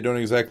 considering that they don't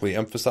exactly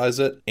emphasize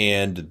it,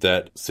 and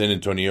that San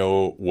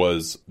Antonio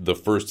was the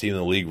first team in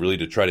the league really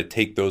to try to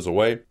take those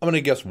away, I'm going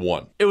to guess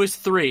 1. It was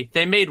 3.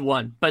 They made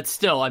 1, but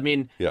still, I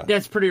mean,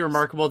 That's pretty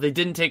remarkable. They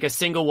didn't take a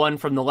single one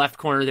from the left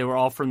corner. They were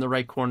all from the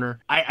right corner.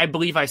 I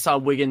believe I saw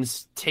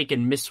Wiggins take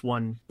and miss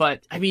one.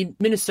 But, I mean,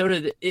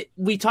 Minnesota,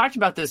 we talked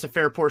about this a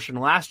fair portion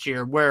last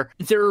year, where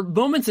there are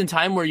moments in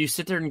time where you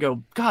sit there and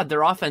go, God,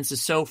 their offense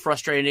is so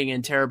frustrating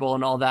and terrible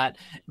and all that.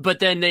 But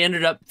then they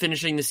ended up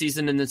finishing the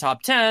season in the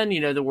top 10,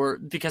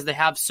 because they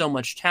have so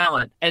much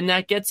talent. And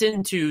that gets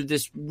into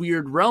this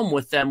weird realm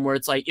with them where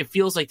it's like, it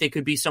feels like they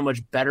could be so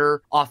much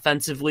better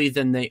offensively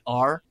than they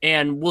are.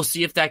 And we'll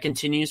see if that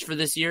continues for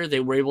this year.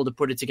 They were able to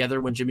put it together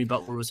when Jimmy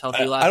Butler was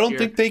healthy last year. I don't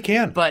think they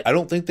can. But I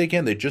don't think they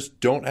can. They just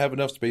don't have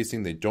enough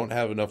spacing. They don't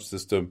have enough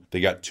system. They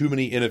got too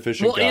many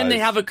inefficient guys. And they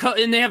have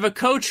a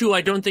coach who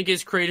I don't think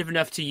is creative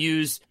enough to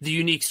use the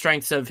unique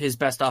strengths of his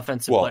best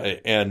offensive player.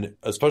 And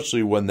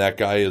especially when that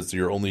guy is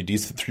your only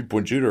decent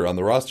three-point shooter on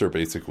the roster,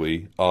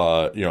 basically,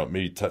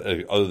 maybe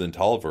other than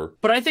Tolliver.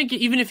 But I think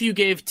even if you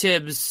gave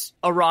Tibbs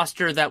a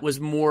roster that was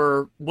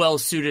more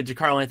well-suited to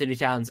Karl Anthony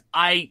Towns,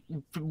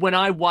 when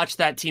I watch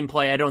that team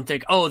play, I don't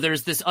think,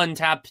 there's this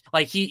untapped,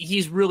 like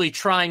he's really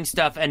trying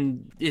stuff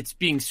and it's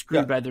being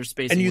screwed by their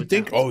spacing. And you'd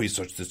think, he's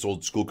such this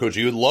old school coach.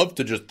 He would love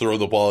to just throw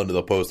the ball into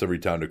the post every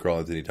time to Karl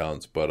Anthony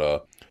Towns,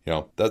 but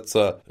that's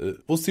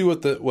we'll see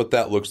what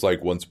that looks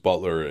like once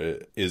Butler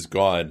is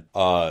gone.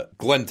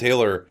 Glenn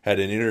Taylor had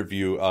an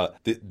interview.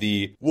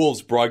 The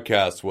Wolves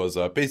broadcast was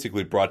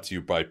basically brought to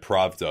you by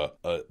Pravda.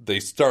 They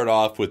start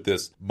off with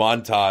this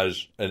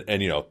montage, and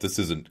this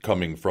isn't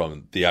coming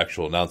from the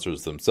actual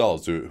announcers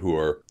themselves, who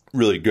are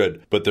really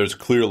good, but there's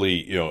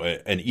clearly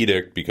an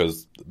edict,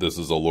 because this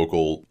is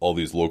all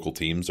these local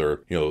teams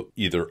are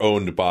either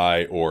owned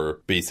by or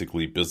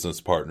basically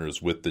business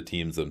partners with the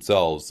teams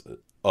themselves,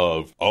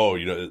 of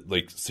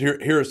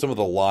here are some of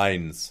the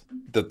lines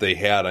that they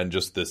had on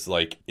just this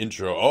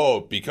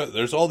intro. Because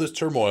there's all this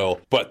turmoil,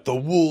 but the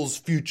Wolves'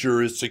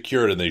 future is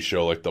secured, and they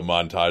show the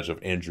montage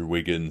of Andrew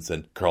Wiggins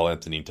and Karl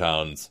Anthony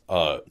Towns,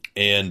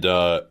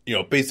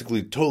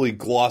 basically totally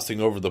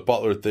glossing over the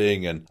Butler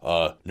thing, and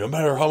no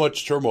matter how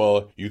much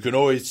turmoil, you can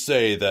always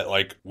say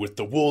that with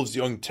the Wolves'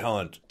 young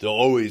talent, they'll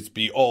always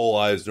be all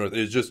eyes north.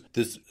 It's just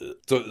this.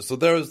 So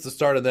there was the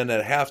start, and then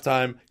at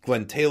halftime,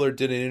 Glenn Taylor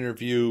did an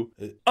interview.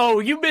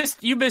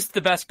 You missed the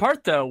best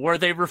part, though, where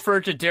they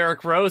referred to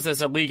Derrick Rose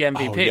as a league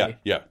MVP.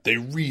 Yeah. They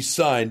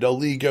re-signed a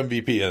league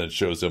MVP, and it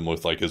shows him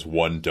with his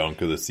one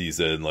dunk of the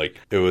season.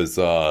 It was,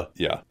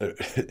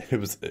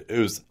 it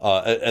was,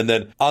 and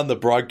then on the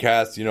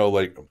broadcast,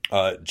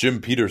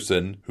 Jim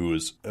Peterson, who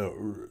is,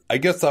 I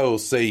guess I will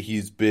say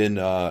he's been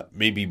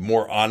maybe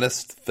more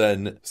honest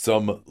than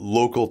some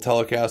local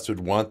telecasts would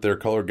want their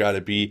color guy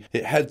to be.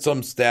 It had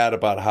some stat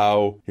about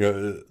how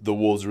the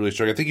Wolves really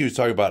struck. I think he was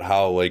talking about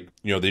how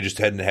they just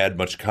hadn't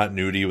had much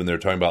continuity when they were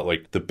talking about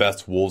the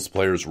best Wolves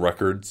players'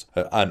 records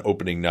on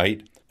opening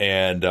night.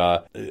 And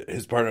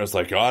his partner was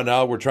like,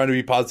 no, we're trying to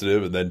be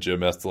positive. And then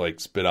Jim has to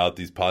spit out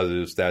these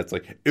positive stats.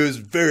 It was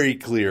very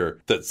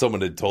clear that someone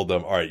had told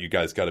them, all right, you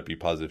guys got to be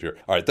positive here.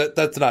 All right,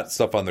 that's not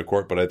stuff on the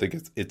court, but I think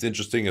it's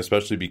interesting,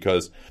 especially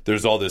because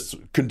there's all this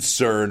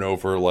concern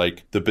over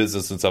the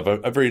business and stuff.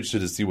 I'm very interested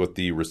to see what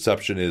the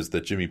reception is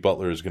that Jimmy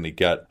Butler is going to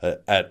get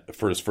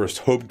for his first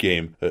home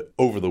game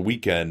over the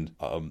weekend.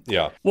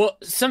 Well,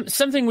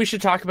 something we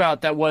should talk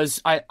about that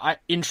was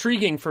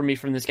intriguing for me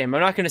from this game,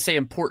 I'm not going to say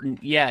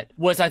important yet,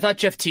 was I thought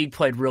Jeff Teague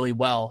played really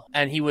well,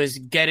 and he was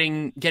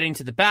getting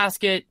to the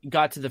basket,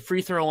 got to the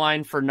free throw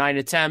line for 9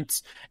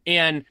 attempts.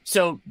 And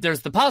so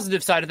there's the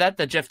positive side of that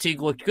Jeff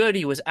Teague looked good.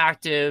 He was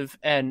active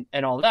and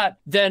all that.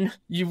 Then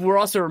you were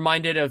also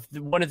reminded of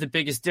one of the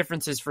biggest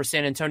differences for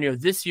San Antonio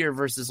this year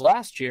versus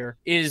last year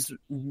is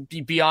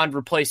beyond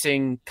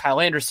replacing Kyle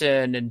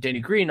Anderson and Danny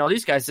Green, all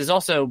these guys, is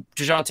also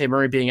DeJounte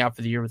Murray being out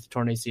for the year with the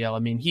torn ACL. I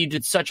mean, he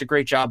did such a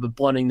great job of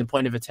blunting the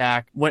point of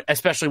attack,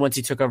 especially once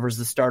he took over as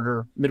the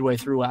starter midway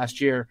through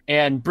last year.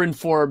 And Bryn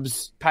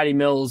Forbes, Patty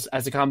Mills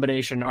as a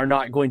combination are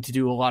not going to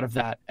do a lot of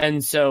that.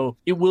 And so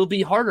it will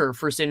be harder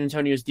for San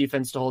Antonio's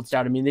defense to hold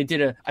stout. I mean,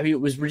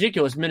 it was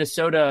ridiculous.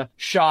 Minnesota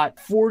shot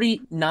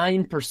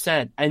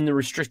 49% in the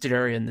restricted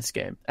area in this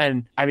game.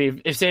 And I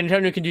mean, if San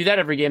Antonio can do that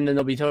every game, then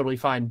they'll be totally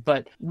fine.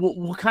 But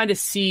we'll kind of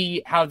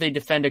see how they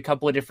defend a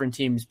couple of different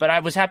teams. But I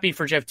was happy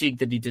for Jeff Teague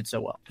that he did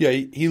so well. Yeah,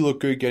 he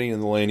looked good getting in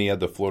the lane. He had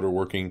the floater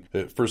working.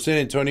 For San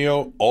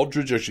Antonio,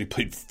 Aldridge actually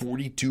played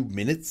 42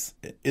 minutes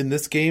in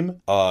this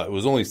game. It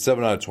was only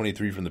 7 out of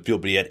 23 from the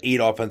field, but he had 8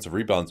 offensive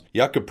rebounds.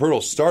 Jakob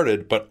Poeltl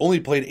started, but only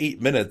played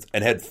 8 minutes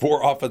and had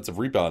 4 offensive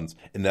rebounds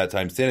in that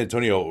time. San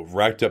Antonio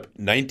racked up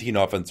 19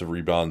 offensive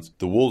rebounds.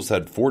 The Wolves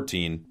had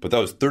 14, but that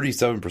was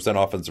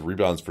 37% offensive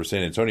rebounds for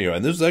San Antonio.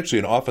 And this was actually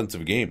an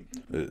offensive game.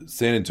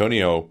 San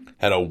Antonio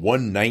had a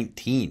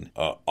 119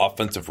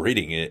 offensive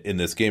rating in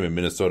this game, and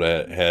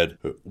Minnesota had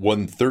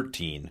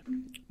 113.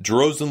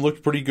 DeRozan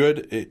looked pretty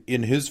good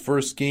in his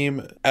first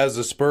game as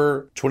a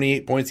Spur.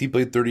 28 points. He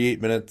played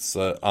 38 minutes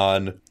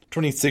on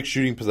 26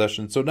 shooting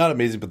possessions, so not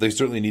amazing, but they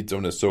certainly need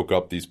someone to soak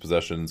up these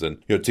possessions.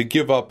 And to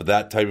give up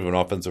that type of an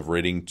offensive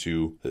rating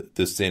to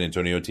this San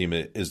Antonio team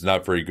is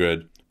not very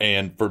good.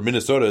 And for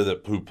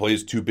Minnesota, who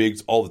plays 2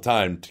 bigs all the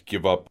time, to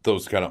give up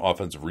those kind of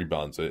offensive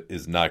rebounds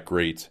is not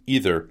great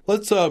either.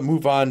 Let's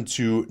move on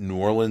to New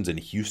Orleans and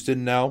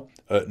Houston now.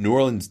 New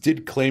Orleans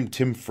did claim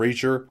Tim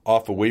Frazier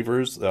off of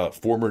waivers,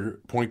 former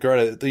point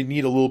guard. They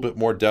need a little bit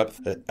more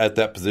depth at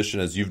that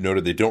position. As you've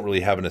noted, they don't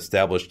really have an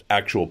established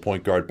actual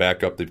point guard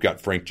backup. They've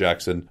got Frank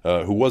Jackson,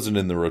 who wasn't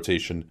in the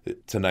rotation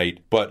tonight.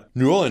 But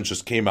New Orleans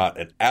just came out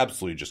and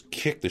absolutely just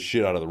kicked the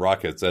shit out of the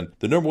Rockets. And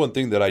the number one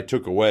thing that I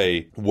took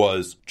away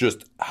was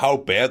just how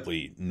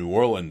badly New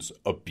Orleans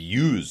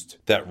abused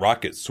that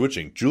Rocket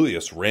switching.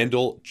 Julius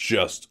Randle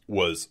just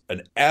was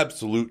an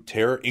absolute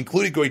terror,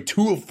 including going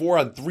 2 of 4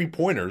 on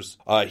 3-pointers.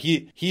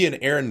 He and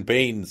Aaron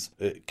Baines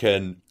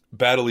can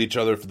battle each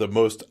other for the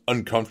most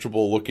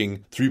uncomfortable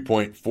looking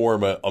 3-point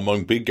form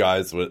among big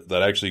guys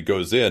that actually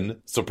goes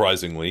in,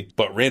 surprisingly.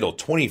 But Randall,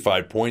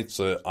 25 points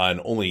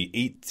on only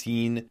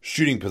 18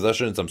 shooting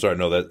possessions. I'm sorry,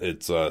 no, that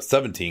it's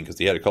 17 because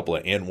he had a couple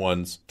of and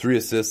ones, 3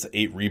 assists,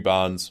 8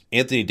 rebounds.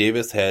 Anthony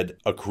Davis had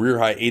a career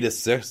high 8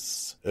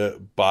 assists.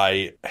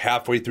 By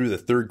halfway through the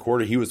third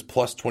quarter, he was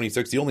plus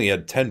 26. He only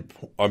had 10.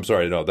 I'm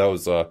sorry, no, that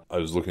was I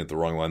was looking at the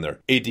wrong line there.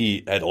 AD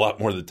had a lot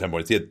more than 10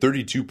 points. He had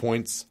 32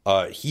 points.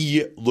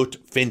 He looked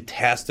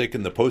fantastic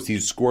in the post.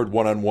 He scored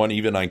one-on-one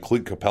even on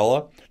Clint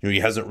Capella. He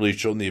hasn't really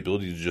shown the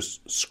ability to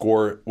just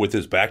score with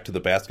his back to the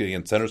basket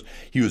against centers.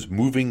 He was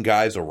moving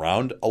guys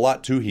around a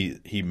lot too.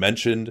 He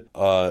mentioned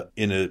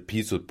in a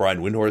piece with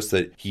Brian Windhorst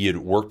that he had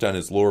worked on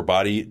his lower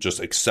body,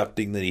 just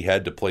accepting that he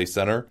had to play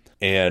center.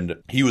 And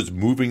he was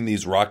moving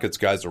these Rockets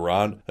guys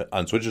around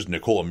on switches.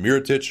 Nikola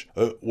Mirotic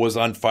was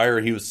on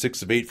fire. He was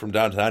 6 of 8 from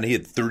downtown. He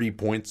had 30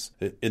 points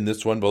in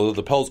this one. But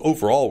the Pels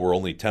overall were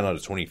only 10 out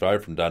of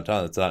 25 from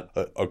downtown. That's not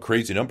a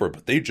crazy number,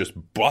 but they just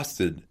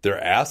busted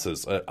their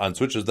asses on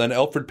switches. Then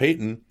Elfrid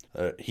Payton,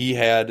 he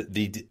had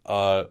the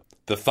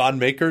Thon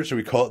Maker, should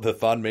we call it the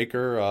Thon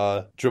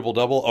Maker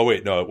triple-double? Oh,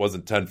 wait, no, it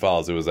wasn't 10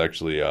 fouls. It was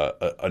actually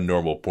a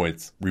normal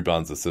points,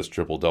 rebounds, assists,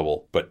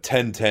 triple-double. But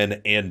 10,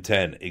 10, and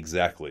 10,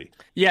 exactly.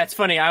 Yeah, it's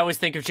funny. I always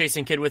think of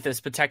Jason Kidd with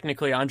this, but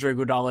technically Andre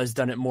Iguodala has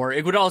done it more.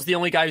 Iguodala is the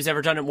only guy who's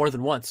ever done it more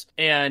than once.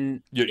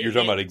 And you're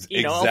talking about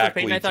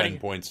exactly Payton, 10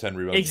 points, 10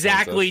 rebounds.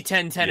 Exactly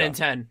 10, 10, and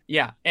 10.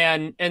 Yeah.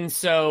 And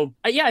so,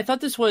 I thought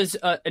this was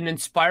an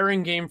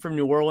inspiring game from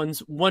New Orleans.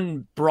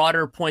 One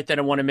broader point that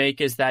I want to make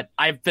is that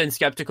I've been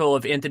skeptical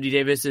of Anthony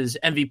Davis's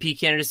MVP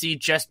candidacy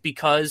just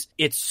because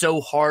it's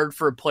so hard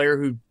for a player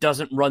who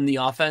doesn't run the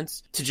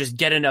offense to just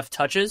get enough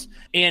touches.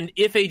 And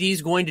if AD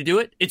is going to do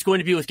it, it's going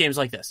to be with games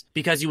like this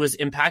because he was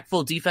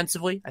impactful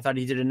defensively. I thought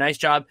he did a nice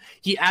job.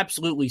 He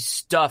absolutely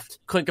stuffed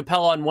Clint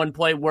Capella on one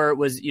play where it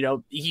was,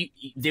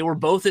 they were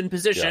both in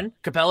position. Yeah.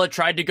 Capella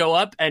tried to go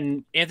up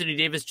and Anthony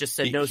Davis just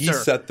said, no, sir. He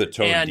set the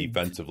tone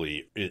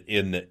defensively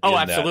in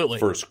that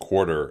first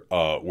quarter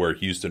where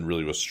Houston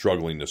really was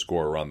struggling to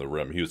score around the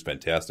rim. He was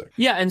fantastic.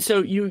 Yeah. And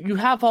so you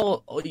have a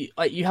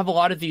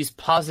lot of these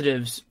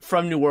positives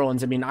from New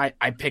Orleans. I mean,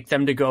 I picked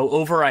them to go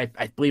over. I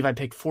believe I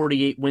picked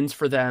 48 wins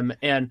for them.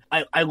 And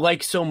I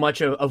like so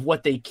much of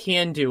what they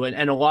can do.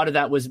 And a lot of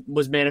that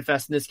was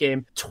manifest in this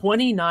game.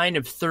 29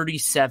 of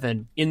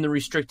 37 in the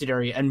restricted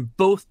area. And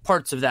both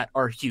parts of that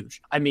are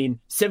huge. I mean,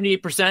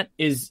 78%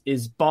 is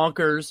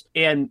bonkers,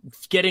 and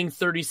getting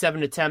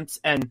 37 attempts,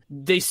 and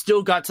they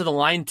still got to the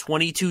line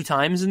 22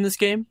 times in this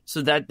game.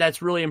 So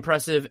that's really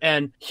impressive.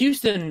 And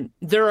Houston,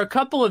 there are a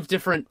couple of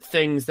different different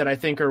things that I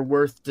think are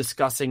worth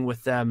discussing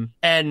with them.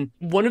 And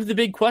one of the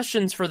big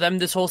questions for them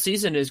this whole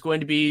season is going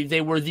to be,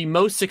 they were the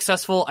most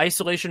successful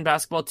isolation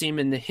basketball team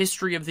in the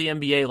history of the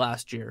NBA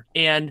last year.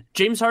 And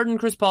James Harden,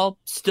 Chris Paul,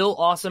 still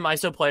awesome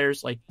ISO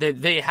players. Like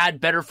they had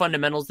better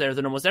fundamentals there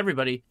than almost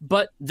everybody,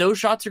 but those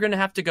shots are going to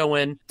have to go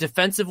in.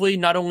 Defensively,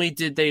 not only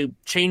did they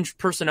change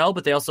personnel,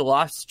 but they also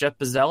lost Jeff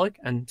Bzdelik,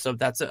 and so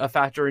that's a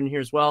factor in here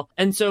as well.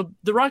 And so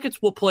the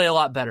Rockets will play a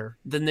lot better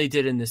than they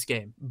did in this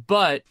game.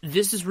 But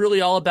this is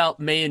really all about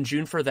May and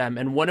June for them.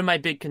 And one of my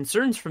big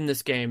concerns from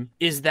this game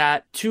is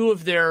that two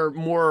of their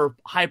more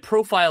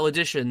high-profile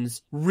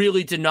additions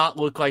really did not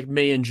look like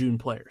May and June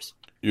players.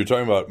 You're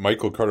talking about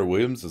Michael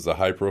Carter-Williams as a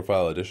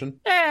high-profile addition?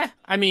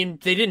 I mean,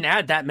 they didn't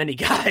add that many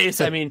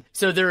guys. I mean,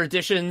 so their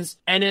additions,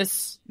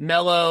 Ennis,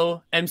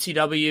 Melo,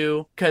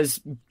 MCW,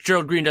 because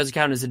Gerald Green doesn't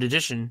count as an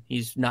addition.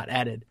 He's not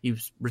added. He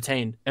was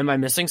retained. Am I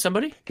missing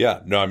somebody?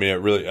 Yeah, no, I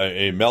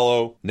mean,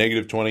 Melo,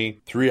 -20,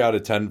 3 out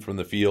of 10 from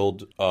the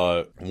field,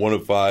 1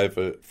 of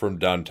 5 from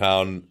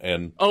downtown.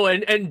 And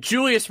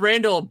Julius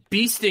Randle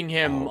beasting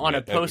him on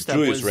a post-up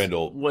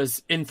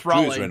was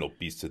enthralling. Julius Randle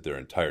beasted their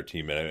entire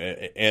team.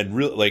 And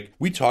really, like,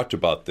 we talked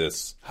about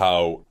this,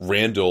 how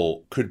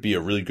Randle could be a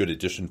really good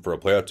addition for a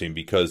playoff team,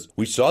 because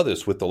we saw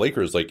this with the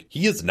Lakers. Like,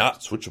 he is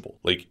not switchable.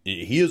 Like,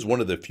 he is one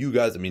of the few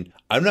guys. I mean,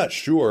 I'm not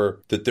sure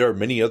that there are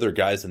many other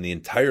guys in the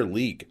entire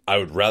league I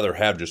would rather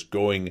have just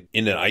going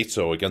in an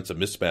ISO against a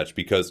mismatch,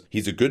 because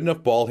he's a good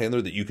enough ball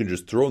handler that you can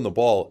just throw him the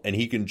ball and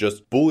he can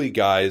just bully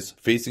guys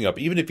facing up,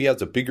 even if he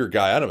has a bigger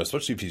guy on him,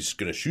 especially if he's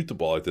going to shoot the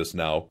ball like this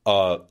now.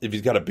 If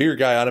he's got a bigger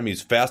guy on him,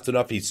 he's fast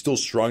enough, he's still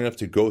strong enough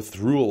to go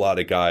through a lot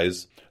of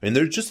guys. And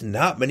there's just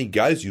not many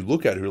guys you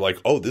look at who are like,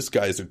 oh, this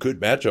guy is a good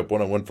matchup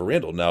one-on-one for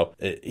Randle. Now,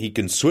 he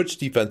can switch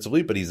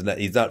defensively, but he's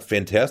not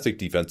fantastic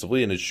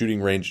defensively. And his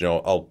shooting range,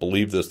 I'll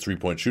believe this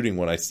three-point shooting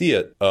when I see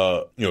it,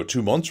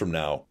 2 months from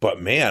now.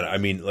 But man, I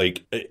mean,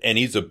 like, and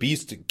he's a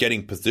beast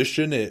getting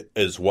position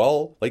as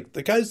well. Like,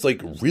 the guy's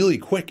like really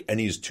quick, and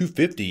he's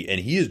 250, and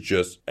he is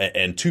just,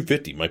 and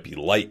 250 might be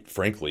light,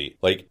 frankly.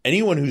 Like,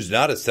 anyone who's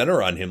not a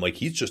center on him, like,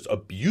 he's just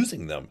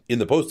abusing them in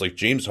the post. Like,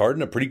 James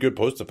Harden, a pretty good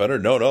post defender.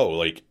 No,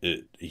 like,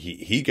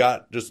 he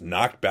got just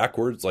knocked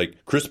backwards. Like,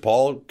 Chris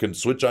Paul can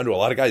switch onto a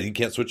lot of guys. He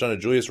can't switch on to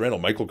Julius Randle,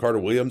 Michael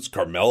Carter-Williams,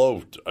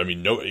 Carmelo. I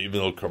mean, no, even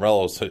though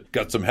Carmelo's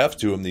got some heft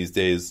to him these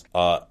days,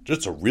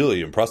 just a really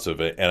impressive.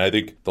 And I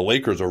think the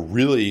Lakers are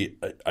really,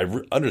 I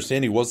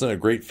understand he wasn't a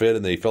great fit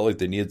and they felt like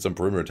they needed some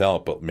perimeter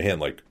talent, but man,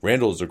 like,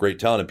 Randle is a great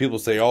talent. And people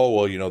say, oh,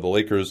 well, the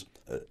Lakers,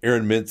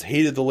 Aaron Mintz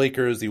hated the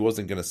Lakers. He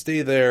wasn't going to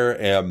stay there.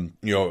 And,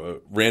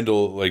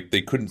 Randle, like,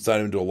 they couldn't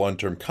sign him to a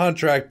long-term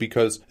contract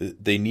because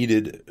they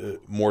needed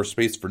more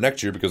space for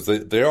next year, because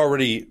they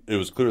already, it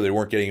was clear they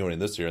weren't getting anyone in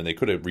this year, and they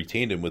could have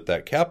retained him with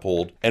that cap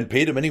hold and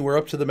paid him anywhere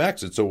up to the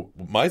max. And so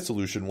my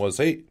solution was,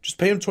 hey, just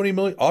pay him $20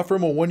 million, offer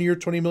him a 1-year,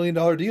 $20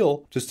 million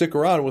deal to stick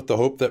around with the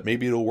hope that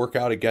maybe it'll work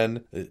out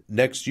again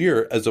next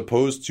year, as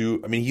opposed to,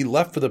 I mean, he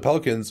left for the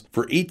Pelicans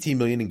for $18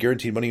 million in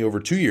guaranteed money over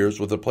 2 years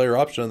with a player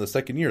option on the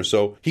second year.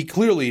 So he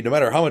clearly, no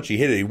matter how much he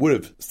hated it, he would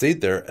have stayed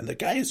there. And the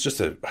guy is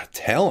just a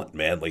talent,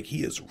 man. Like,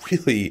 he is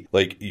really,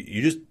 like,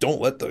 you just don't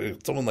let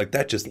someone like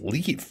that just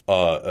leave.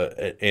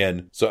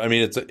 And so, I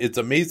mean, it's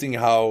amazing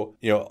how,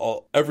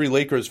 every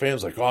Lakers fan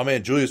is like, oh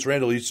man, Julius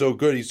Randle, he's so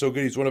good.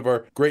 He's one of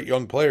our great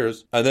young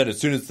players. And then as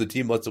soon as the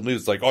team lets him leave,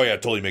 it's like, oh yeah,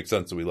 it totally makes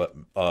sense that we let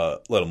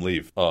him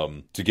leave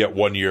to get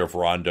 1 year of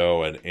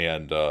Rondo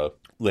and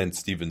Lance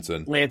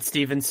Stevenson.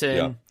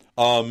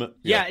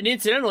 Yeah. And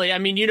incidentally, I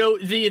mean,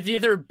 the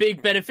other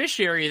big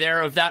beneficiary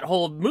there of that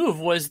whole move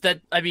was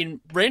that, I mean,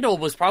 Randle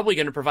was probably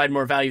going to provide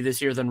more value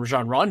this year than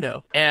Rajon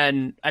Rondo.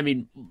 And, I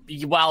mean,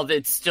 while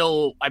it's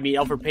still, I mean,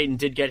 Elfrid Payton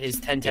did get his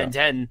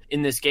 10-10-10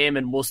 in this game,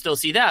 and we'll still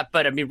see that.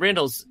 But, I mean,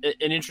 Randle's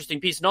an interesting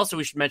piece. And also,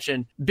 we should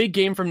mention, big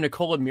game from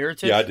Nikola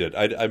Mirotic. Yeah, I did.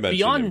 I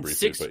mentioned him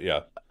briefly, but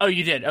yeah. Oh,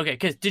 you did? Okay,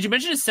 because did you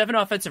mention his 7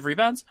 offensive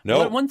rebounds?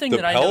 No. One thing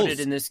that I noted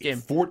in this game.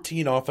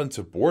 14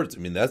 offensive boards. I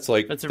mean, that's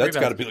got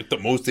to be like the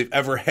most they've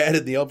ever had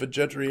in the Elvin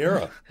Gentry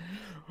era.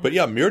 But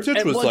yeah,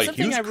 Mirotic was like,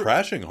 he was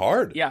crashing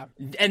hard. Yeah,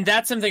 and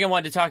that's something I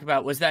wanted to talk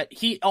about, was that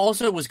he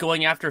also was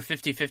going after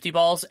 50-50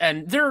 balls.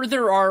 And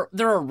there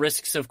are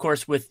risks, of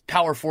course, with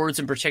power forwards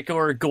in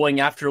particular going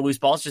after loose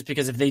balls, just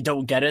because if they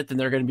don't get it, then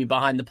they're going to be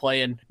behind the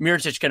play. And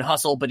Mirotic can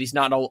hustle, but he's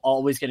not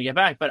always going to get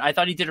back. But I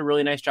thought he did a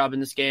really nice job in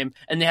this game,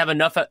 and they have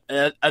enough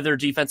other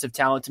defensive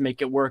talent to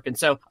make it work. And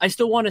so I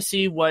still want to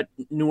see what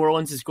New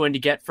Orleans is going to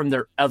get from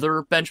their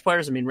other bench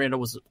players. I mean, Randle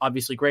was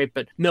obviously great,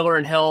 but Miller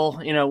and Hill,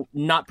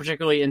 not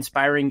particularly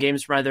inspiring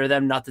games from either of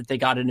them. Not that they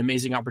got an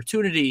amazing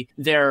opportunity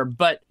there,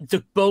 but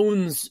the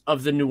bones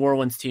of the New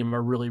Orleans team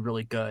are really,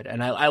 really good.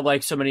 And I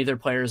like so many of their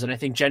players. And I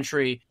think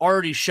Gentry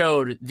already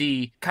showed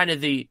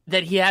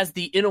that he has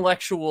the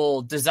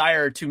intellectual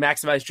desire to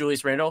maximize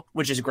Julius Randle,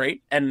 which is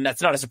great. And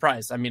that's not a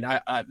surprise. I mean,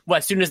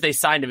 as soon as they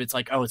signed him, it's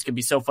like, oh, it's going to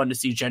be so fun to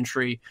see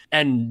Gentry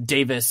and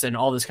Davis and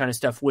all this kind of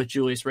stuff with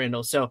Julius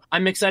Randle. So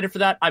I'm excited for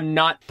that. I'm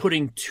not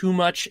putting too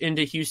much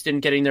into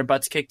Houston getting their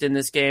butts kicked in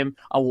this game,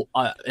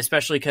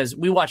 especially because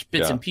we watched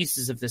bits and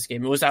pieces of this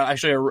game. It was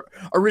actually a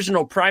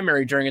original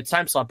primary during its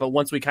time slot, but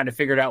once we kind of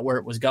figured out where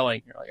it was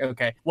going, you're like,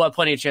 okay, we'll have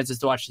plenty of chances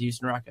to watch the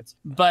Houston Rockets.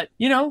 But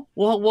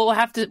we'll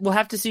have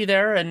to see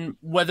there, and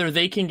whether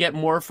they can get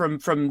more from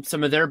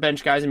some of their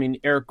bench guys. I mean,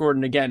 Eric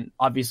Gordon again,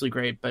 obviously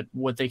great, but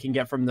what they can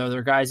get from the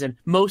other guys, and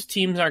most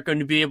teams aren't going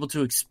to be able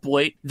to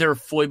exploit their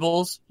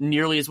foibles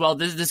nearly as well.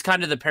 This is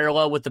kind of the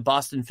parallel with the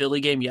Boston Philly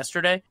game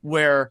yesterday,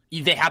 where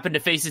they happen to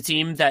face a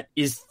team that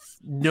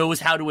knows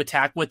how to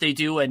attack what they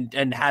do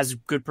and has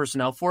good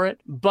personnel for it.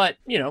 But,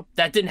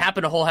 that didn't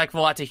happen a whole heck of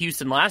a lot to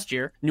Houston last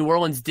year. New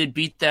Orleans did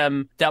beat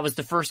them. That was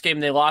the first game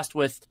they lost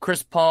with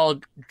Chris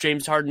Paul,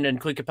 James Harden, and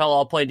Clint Capella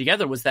all playing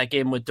together, was that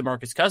game with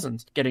DeMarcus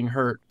Cousins getting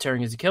hurt,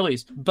 tearing his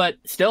Achilles. But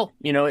still,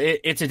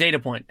 it's a data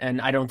point,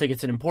 and I don't think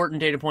it's an important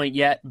data point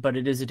yet, but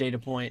it is a data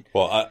point.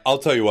 Well, I'll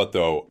tell you what,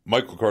 though,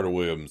 Michael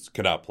Carter-Williams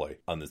cannot play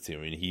on this team.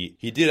 I mean,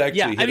 he did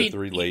actually hit a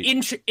three late.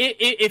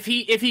 If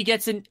he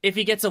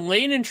gets a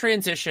lane in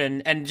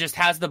transition and just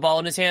has the ball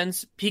in his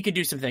hands, he could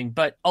do something.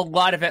 But a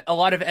lot of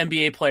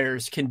NBA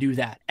players can do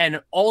that,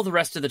 and all the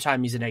rest of the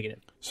time he's a negative.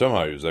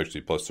 Somehow he was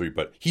actually +3,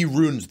 but he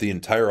ruins the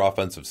entire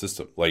offensive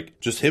system. Like,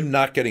 just him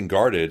not getting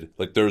guarded.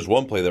 Like, there was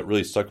one play that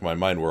really stuck in my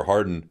mind where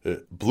Harden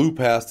blew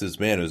past his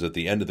man. It was at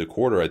the end of the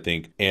quarter, I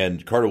think,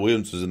 and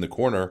Carter-Williams was in the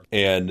corner,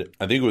 and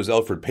I think it was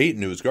Elfrid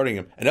Payton who was guarding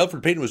him, and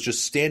Elfrid Payton was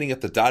just standing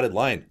at the dotted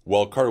line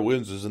while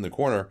Carter-Williams was in the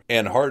corner,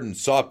 and Harden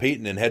saw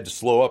Payton and had to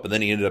slow up, and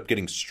then he ended up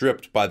getting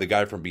stripped by the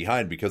guy from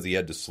behind because he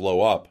had to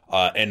slow up.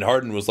 And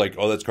Harden was like,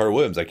 oh, that's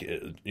Carter-Williams. Like,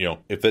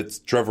 if it's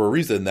Trevor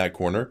Ariza in that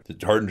corner,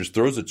 Harden just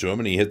throws it to him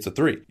and he hits a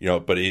three.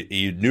 But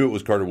he knew it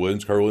was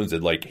Carter-Williams. Carter-Williams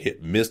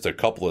had missed a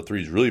couple of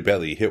threes really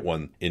badly. He hit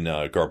one in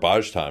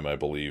garbage time, I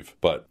believe.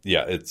 But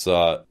yeah, it's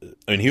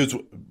he was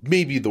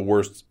maybe the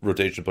worst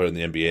rotation player in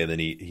the NBA, and then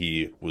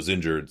he was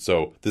injured.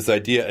 So this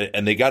idea,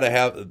 and they got to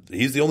have,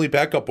 he's the only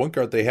backup point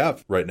guard they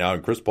have right now.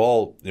 And Chris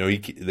Paul, he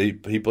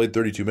played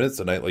 32 minutes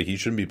tonight. Like, he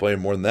shouldn't be playing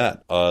more than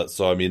that.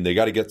 So I mean, they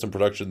got to get some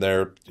production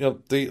there.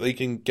 They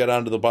can get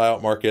onto the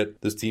buyout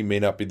market. This team may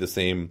not be the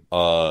same.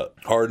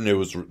 Harden, it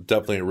was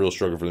definitely a real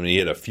struggle for them. He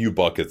had a few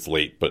buckets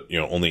late, but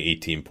only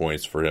 18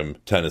 points for him,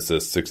 10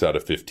 assists, 6 out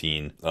of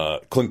 15.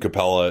 Clint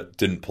Capella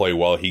didn't play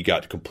well. He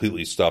got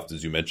completely stuffed,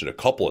 as you mentioned, a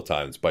couple of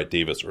times by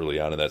Davis early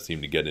on, and that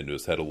seemed to get into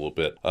his head a little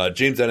bit.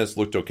 James Ennis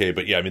looked okay,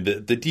 but yeah, I mean,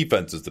 the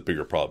defense is the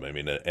bigger problem. I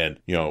mean, and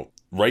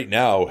right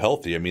now,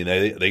 healthy. I mean,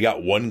 they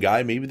got one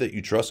guy maybe that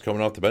you trust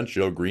coming off the bench.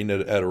 Joe Green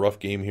had a rough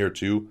game here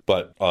too,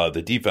 but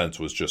the defense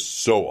was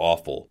just so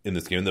awful in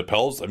this game. And the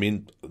Pels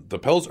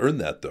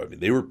earned that though. I mean,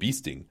 they were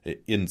beasting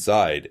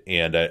inside,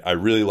 and I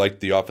really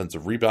liked the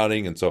offensive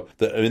rebounding. And so,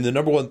 the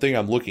number one thing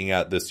I'm looking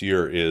at this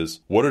year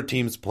is, what are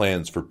teams'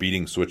 plans for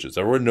beating switches?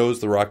 Everyone knows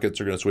the Rockets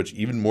are going to switch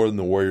even more than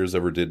the Warriors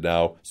ever did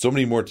now. So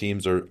many more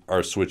teams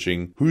are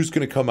switching. Who's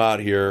going to come out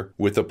here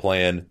with a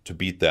plan to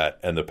beat that?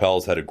 And the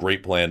Pels had a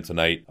great plan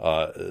tonight.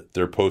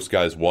 Their post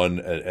guys won,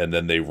 and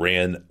then they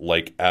ran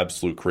like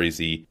absolute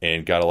crazy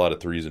and got a lot of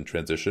threes in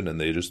transition,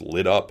 and they just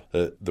lit up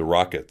the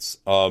Rockets.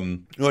 You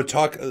want to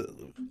talk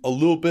a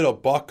little bit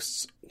of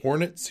Bucks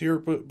Hornets here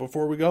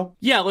before we go?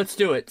 Yeah, let's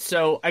do it.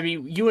 So, I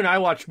mean, you and I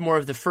watched more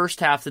of the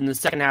first half than the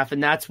second half,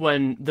 and that's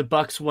when the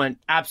Bucks went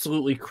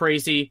absolutely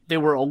crazy. They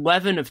were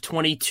 11 of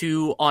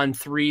 22 on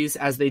threes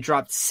as they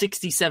dropped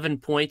 67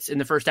 points in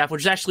the first half,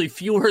 which is actually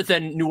fewer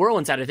than New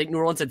Orleans had. I think New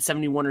Orleans had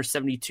 71 or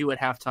 72 at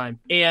halftime.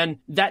 And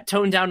that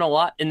toned down a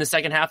lot in the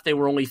second half. They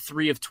were only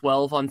 3 of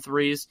 12 on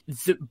threes.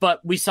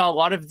 But we saw a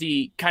lot of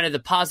the kind of the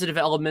positive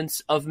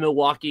elements of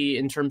Milwaukee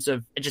in terms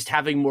of just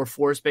having more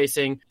floor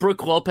spacing.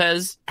 Brook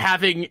Lopez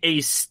having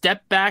a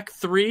step back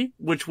three,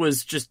 which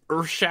was just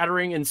earth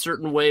shattering in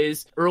certain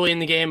ways. Early in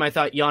the game, I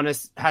thought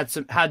Giannis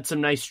had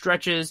some nice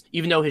stretches,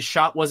 even though his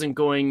shot wasn't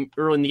going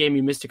early in the game.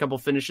 He missed a couple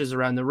finishes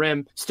around the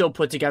rim, still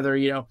put together,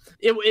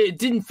 it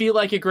didn't feel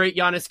like a great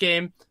Giannis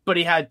game, but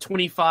he had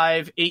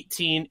 25,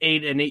 18,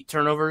 8, and 8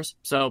 turnovers.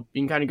 So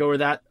you can kind of go with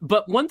that.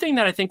 But one thing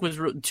that I think was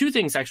two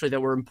things actually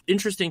that were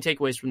interesting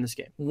takeaways from this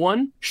game.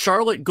 One,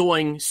 Charlotte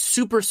going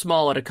super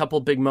small at a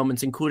couple big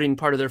moments, including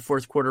part of their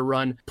fourth quarter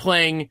run,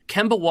 playing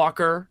Kemba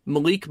Walker,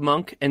 Malik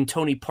Monk, and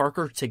Tony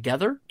Parker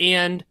together.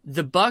 And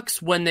the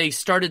Bucks, when they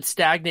started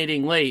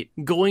stagnating late,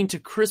 going to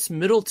Chris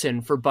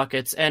Middleton for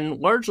buckets, and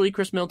largely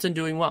Chris Middleton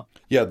doing well.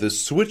 Yeah, the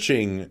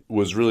switching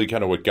was really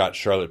kind of what got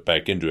Charlotte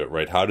back into it,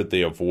 right? How did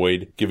they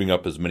avoid giving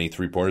up as many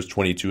three-pointers?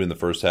 22 in the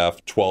first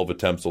half, 12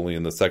 attempts only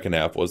in the second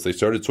half, was they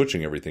started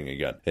switching everything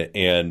again.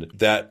 And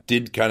that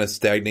did kind of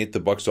stagnate the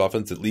Bucks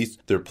offense. At least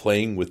they're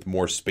playing with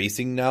more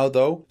spacing now,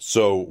 though.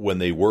 So when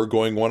they were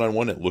going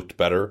one-on-one, it looked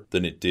better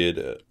than it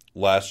did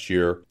last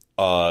year.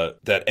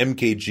 That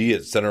MKG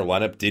at center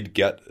lineup did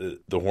get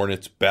the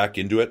Hornets back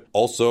into it.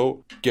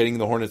 Also, getting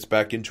the Hornets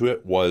back into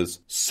it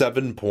was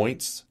 7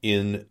 points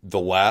in the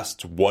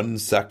last 1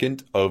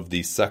 second of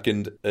the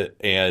second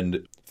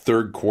and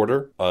third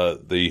quarter.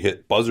 They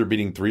hit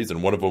buzzer-beating threes,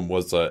 and one of them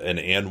was an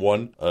and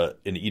one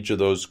in each of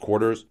those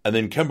quarters. And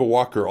then Kemba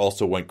Walker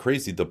also went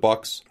crazy. The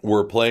Bucks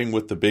were playing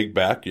with the big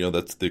back.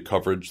 That's the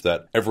coverage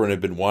that everyone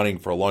had been wanting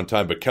for a long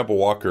time. But Kemba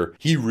Walker,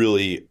 he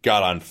really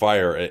got on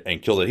fire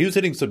and killed it. He was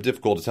hitting some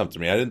difficult attempts. I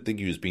didn't think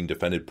he was being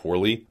defended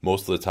poorly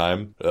most of the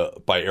time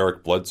by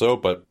Eric Bledsoe,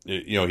 but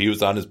he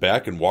was on his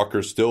back, and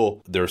Walker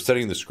still, they were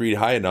setting the screen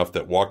high enough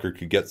that Walker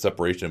could get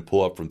separation and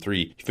pull up from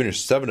three. He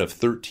finished 7 of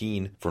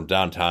 13 from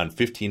downtown,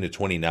 15 to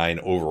 29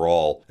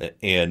 overall,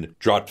 and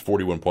dropped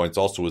 41 points.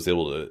 Also was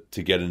able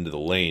to get into the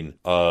lane.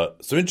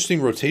 Some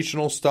interesting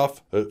rotational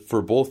stuff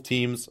for both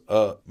teams.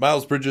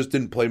 Miles Bridges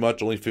didn't play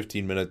much, only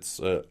 15 minutes,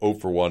 0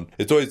 for 1.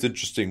 It's always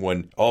interesting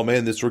when, oh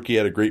man, this rookie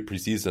had a great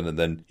preseason, and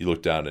then you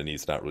look down and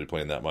he's not really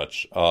playing that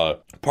much.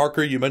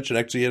 Parker, you mentioned,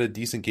 actually had a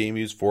decent game.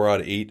 He was 4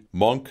 out of 8.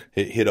 Monk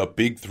hit a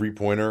big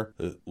three-pointer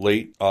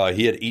late.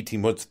 He had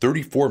 18 months,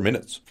 34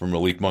 minutes from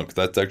Malik Monk.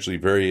 That's actually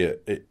very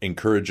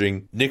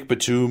encouraging. Nick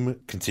Batum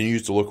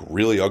continues to look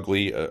really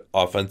ugly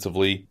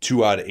offensively.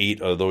 2 out of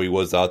 8, although he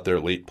was out there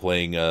late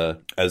playing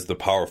as the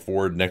power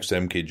forward next to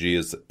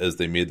MKG as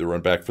they made the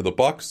run back for the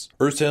Bucks.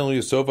 Ersan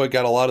Ilyasova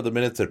got a lot of the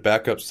minutes at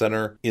backup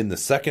center in the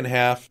second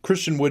half.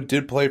 Christian Wood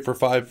did play for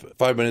five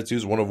minutes. He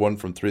was 1 of 1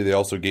 from 3. They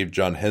also gave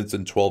John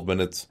Henson 12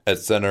 minutes at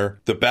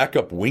center. The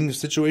backup wing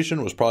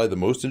situation was probably the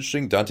most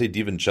interesting. Dante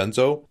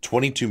DiVincenzo,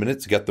 22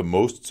 minutes, got the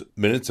most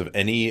minutes of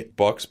any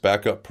Bucks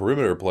backup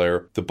perimeter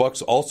player. The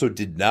Bucks also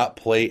did not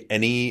play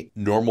any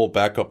normal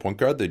backup point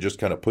guard. They just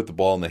kind of put the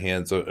ball in the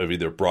hands of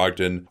either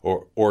Brogdon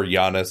or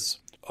Giannis.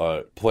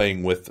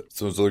 Playing with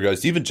some of those other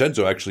guys.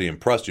 DiVincenzo actually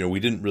impressed. We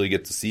didn't really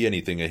get to see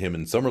anything of him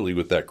in Summer League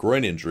with that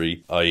groin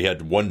injury. He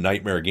had one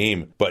nightmare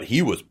game, but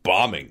he was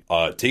bombing,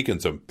 taking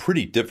some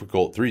pretty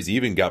difficult threes. He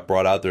even got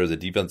brought out there as a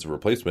defensive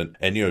replacement.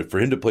 And, for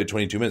him to play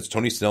 22 minutes,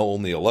 Tony Snell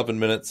only 11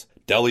 minutes.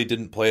 Delly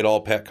didn't play at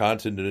all. Pat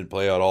Connaughton didn't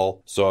play at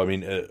all. So,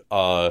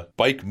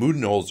 Bike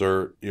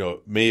Budenholzer,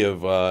 may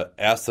have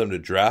asked them to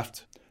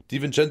draft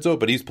DiVincenzo,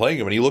 but he's playing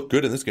him and he looked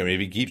good in this game. If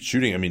he keeps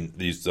shooting,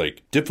 these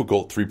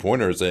difficult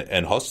 3-pointers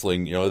and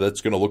hustling, that's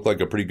going to look like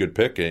a pretty good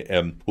pick.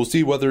 And we'll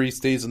see whether he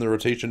stays in the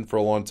rotation for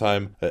a long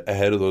time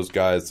ahead of those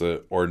guys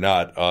or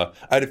not. I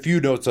had a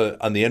few notes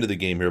on the end of the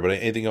game here, but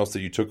anything else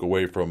that you took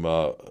away from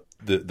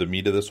the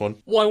meat of this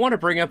one? Well, I want to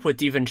bring up with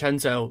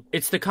DiVincenzo,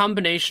 it's the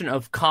combination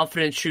of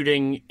confident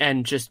shooting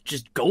and just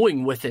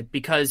going with it,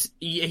 because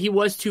he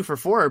was 2 for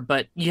 4,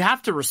 but you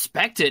have to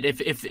respect it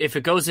if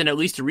it goes in at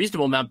least a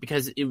reasonable amount,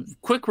 because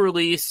quick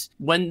release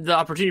when the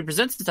opportunity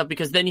presents itself,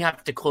 because then you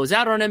have to close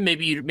out on him.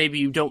 Maybe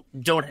you don't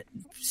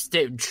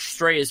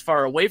stray as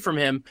far away from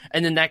him,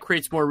 and then that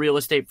creates more real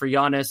estate for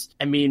Giannis.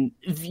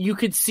 You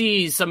could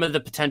see some of the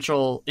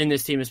potential in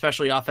this team,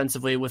 especially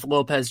offensively, with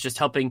Lopez just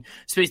helping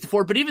space the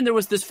floor. But even there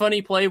was this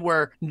funny play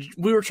where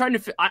we were trying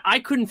to I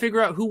couldn't figure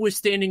out who was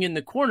standing in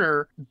the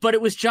corner, but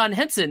it was John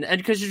Henson, and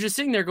because you're just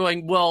sitting there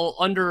going, well,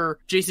 under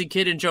Jason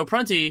Kidd and Joe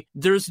Prunty,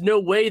 there's no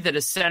way that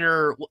a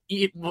center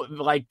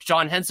like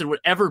John Henson would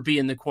ever be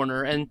in the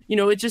corner. And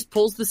it just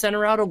pulls the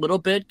center out a little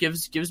bit,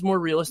 gives more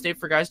real estate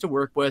for guys to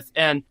work with.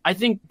 And I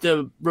think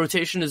the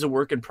rotation is a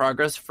work in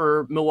progress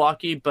for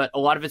Milwaukee, but a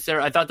lot of it's there.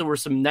 I thought there were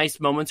some nice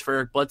moments for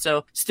Eric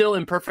Bledsoe, still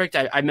imperfect.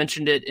 I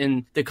mentioned it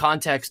in the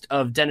context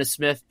of Dennis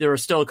Smith. There were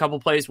still a couple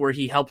plays where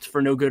he helped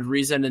for no good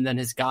reason, and then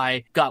his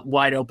guy got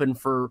wide open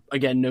for,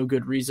 again, no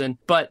good reason.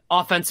 But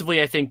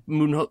offensively, I think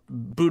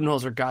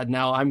Budenholzer, God,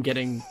 now I'm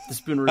getting the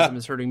spoonerism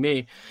is hurting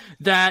me.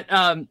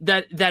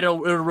 That'll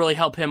really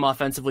help him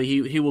offensively.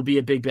 He will be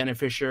a big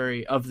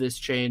beneficiary of this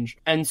change,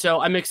 and so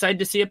I'm excited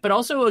to see it. But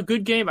also a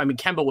good game.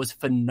 Kemba was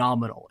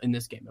phenomenal in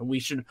this game, and we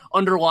should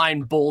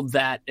underline, bold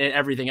that and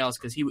everything else,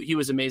 because he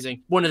was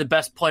amazing. One of the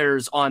best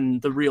players on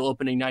the real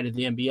opening night of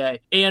the NBA.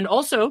 And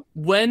also,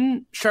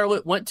 when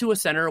Charlotte went to a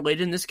center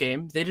late in this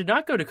game, they did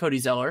not go to Cody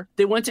Zeller.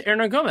 They went to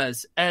Hernan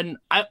Gomez. And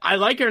I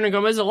like Hernan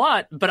Gomez a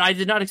lot, but I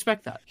did not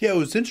expect that. Yeah, it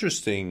was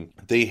interesting.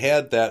 They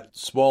had that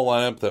small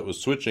lineup that was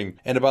switching,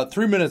 and about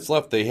 3 minutes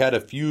left, they had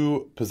a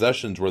few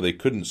possessions where they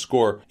couldn't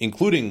score,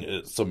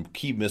 including some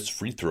key missed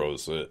free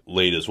throws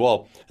late as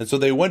well. And so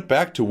they went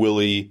back to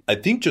Willie, I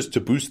think just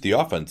to boost the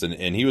offense,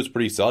 and he was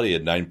pretty solid. He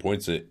had 9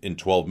 points in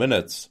 12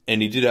 minutes,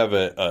 and he did have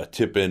a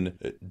tip-in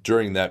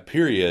during that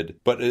period.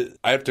 But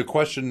I have to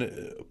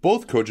question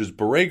both coaches.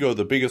 Borrego,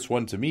 the biggest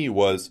one to me,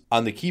 was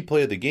on the key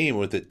play of the game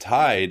with it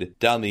tied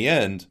down the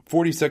end,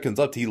 40 seconds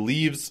left, he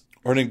leaves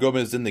Hernan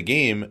Gomez in the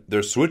game.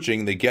 They're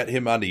switching. They get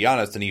him onto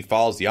Giannis, and he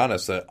fouls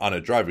Giannis on a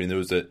drive.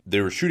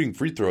 They were shooting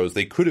free throws.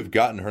 They could have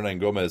gotten Hernan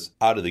Gomez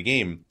out of the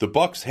game. The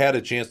Bucks had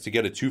a chance to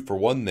get a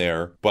 2-for-1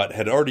 there, but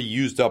had already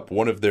used up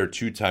one of their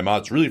 2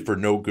 timeouts, really for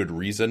no good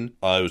reason.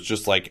 It was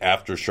just like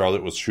after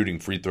Charlotte was shooting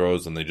free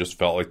throws, and they just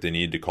felt like they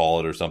needed to call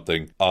it or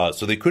something.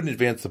 So they couldn't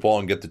advance the ball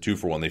and get the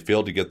 2-for-1. They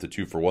failed to get the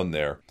 2-for-1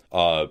 there.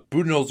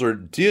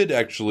 Budenholzer did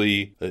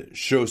actually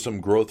show some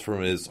growth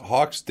from his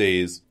Hawks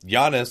days.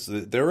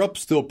 Giannis, they're up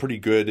still pretty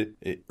good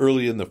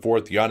early in the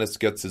fourth. Giannis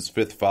gets his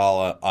 5th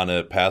foul on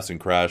a passing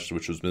crash,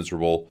 which was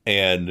miserable.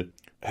 And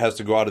has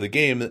to go out of the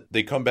game.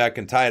 They come back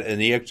and tie it,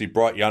 and he actually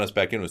brought Giannis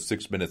back in with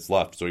 6 minutes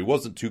left. So he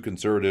wasn't too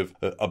conservative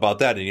about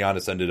that, and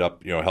Giannis ended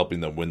up,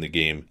 helping them win the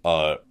game.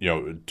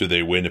 Do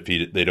they win if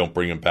they don't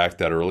bring him back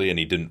that early and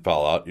he didn't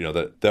foul out?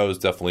 That was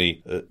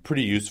definitely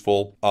pretty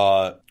useful.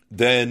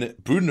 Then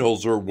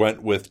Budenholzer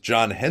went with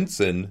John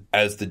Henson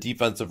as the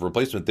defensive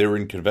replacement. They were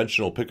in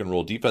conventional pick and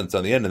roll defense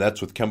on the end, and that's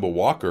with Kemba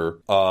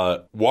Walker.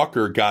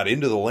 Walker got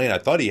into the lane. I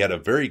thought he had a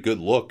very good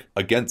look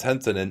against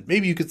Henson, and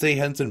maybe you could say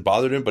Henson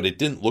bothered him, but it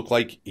didn't look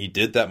like he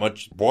did that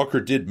much. Walker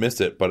did miss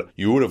it, but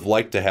you would have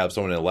liked to have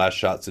someone in a last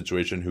shot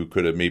situation who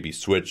could have maybe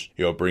switched,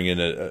 bring in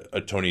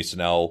a Tony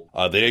Snell.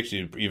 They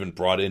actually even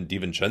brought in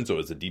DiVincenzo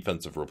as a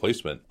defensive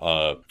replacement.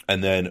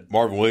 And then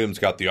Marvin Williams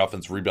got the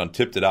offensive rebound,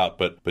 tipped it out,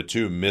 but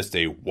Batum missed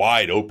a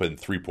wide open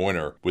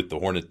 3-pointer with the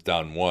Hornets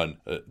down 1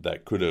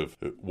 that could have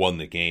won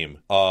the game.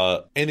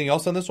 Anything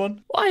else on this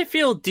one? Well, I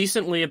feel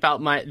decently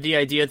about the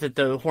idea that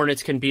the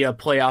Hornets can be a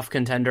playoff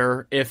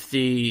contender if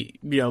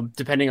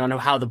depending on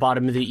how the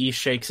bottom of the East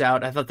shakes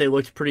out. I thought they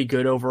looked pretty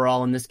good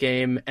overall in this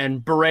game,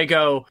 and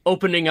Borrego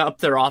opening up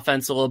their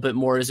offense a little bit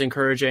more is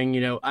encouraging.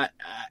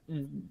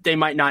 They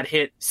might not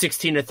hit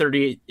 16 to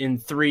 30 in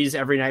threes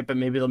every night, but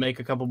maybe they'll make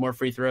a couple more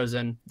free throws.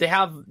 And they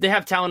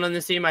have talent on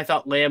this team. I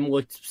thought Lamb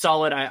looked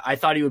solid. I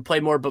thought he would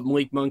play more, but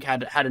Malik Monk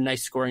had a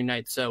nice scoring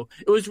night. So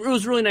it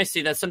was really nice to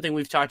see. That's something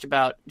we've talked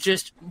about.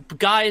 Just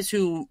guys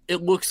who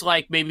it looks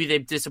like maybe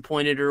they've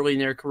disappointed early in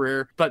their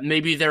career, but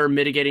maybe there are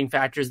mitigating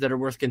factors that are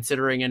worth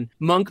considering. And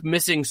Monk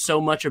missing so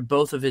much of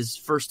both of his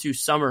first 2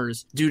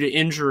 summers due to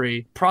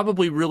injury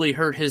probably really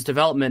hurt his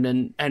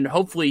development, and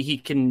hopefully he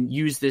can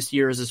use this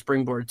year as a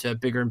springboard to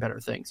bigger and better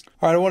things.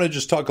 All right, I want to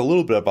just talk a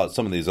little bit about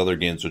some of these other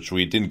games, which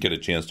we didn't get a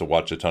chance to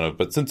watch a ton of,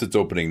 but since it's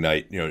opening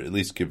night, at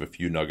least give a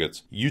few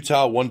nuggets.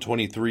 Utah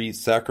 123,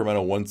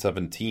 Sacramento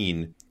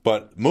 117.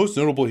 But most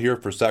notable here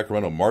for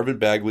Sacramento, Marvin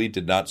Bagley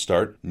did not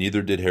start.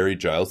 Neither did Harry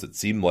Giles. It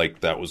seemed like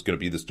that was going to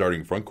be the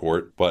starting front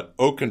court. But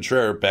au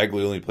contraire,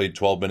 Bagley only played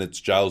 12 minutes.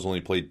 Giles only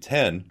played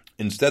 10.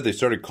 Instead, they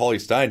started Cauley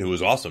Stein, who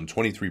was awesome,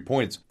 23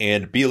 points.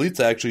 And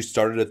Bjelica actually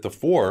started at the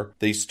 4.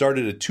 They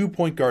started a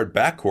 2-point guard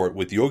backcourt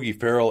with Yogi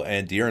Ferrell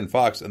and De'Aaron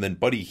Fox, and then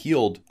Buddy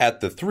Hield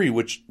at the 3,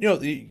 which,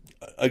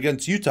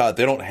 against Utah,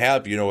 they don't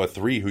have, a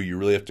 3 who you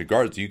really have to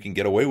guard, so you can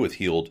get away with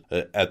Hield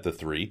at the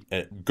 3.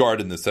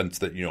 Guard in the sense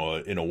that,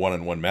 in a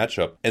one-on-one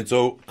matchup. And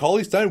so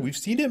Cauley Stein, we've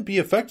seen him be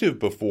effective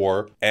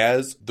before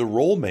as the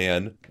roll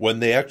man when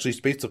they actually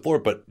space the floor,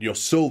 but,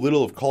 so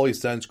little of Cauley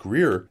Stein's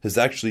career has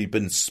actually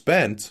been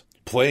spent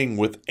playing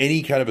with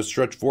any kind of a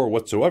stretch 4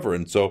 whatsoever.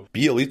 And so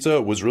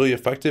Bjelica was really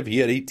effective. He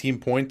had 18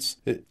 points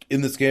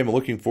in this game. I'm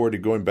looking forward to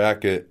going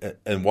back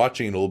and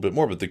watching it a little bit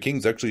more. But the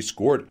Kings actually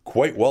scored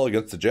quite well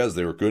against the Jazz.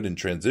 They were good in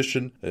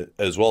transition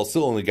as well.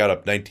 Still only got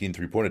up 19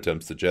 3-point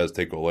attempts. The Jazz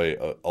take away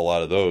a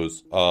lot of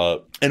those.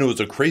 And it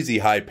was a crazy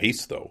high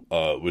pace, though,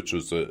 which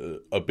was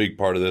a big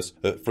part of this.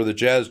 For the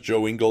Jazz,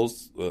 Joe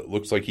Ingles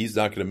looks like he's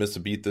not going to miss a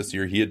beat this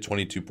year. He had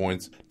 22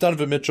 points.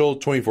 Donovan Mitchell,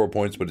 24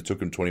 points, but it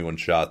took him 21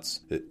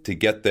 shots to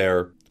get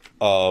there.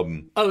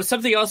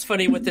 Something else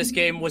funny with this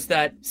game was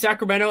that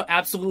Sacramento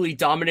absolutely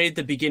dominated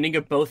the beginning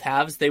of both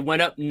halves. They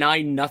went up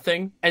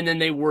 9-0, and then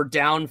they were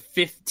down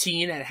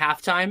 15 at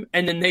halftime,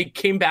 and then they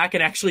came back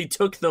and actually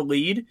took the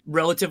lead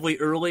relatively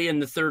early in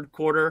the third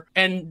quarter.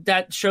 And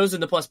that shows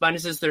in the plus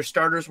minuses. Their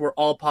starters were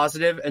all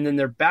positive, and then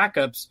their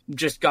backups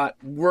just got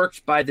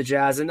worked by the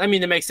Jazz. And I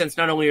mean, that makes sense.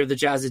 Not only are the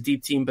Jazz a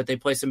deep team, but they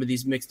play some of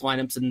these mixed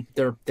lineups, and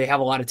they have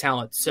a lot of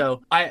talent.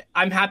 So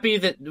I'm happy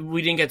that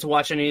we didn't get to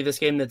watch any of this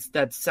game.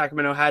 That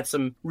Sacramento had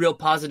some real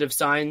positive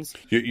signs.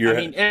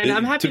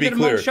 I'm happy to be that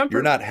clear, Shumpert,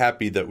 you're not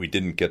happy that we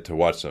didn't get to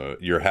watch some.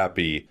 You're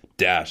happy,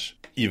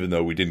 even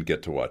though we didn't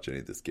get to watch any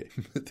of this game.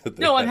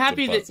 No, I'm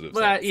happy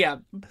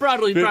that,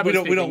 broadly we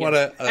don't speaking, want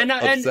to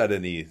upset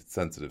any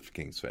sensitive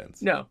Kings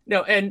fans. No,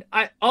 and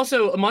I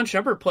also, Iman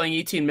Shumpert playing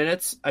 18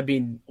 minutes, I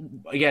mean,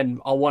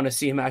 again, I'll want to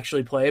see him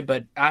actually play,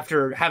 but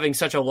after having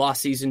such a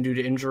lost season due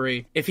to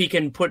injury, if he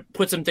can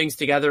put some things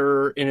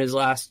together in his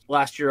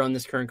last year on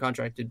this current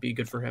contract, it'd be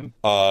good for him.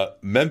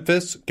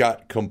 Memphis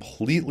got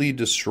completely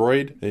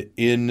destroyed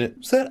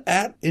was that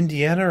at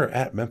Indiana or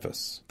at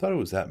Memphis? I thought it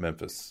was at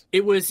Memphis.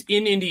 It was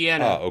in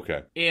Indiana. Oh,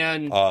 okay.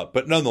 And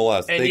but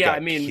nonetheless, they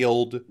got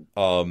killed.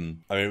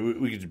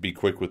 We could be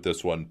quick with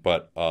this one,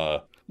 but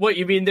what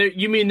you mean?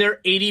 You mean their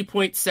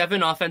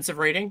 80.7 offensive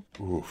rating?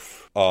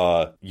 Oof.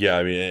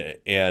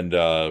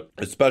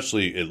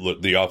 Especially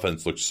the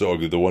offense looked so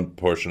ugly. The one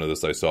portion of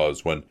this I saw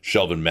is when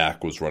Shelvin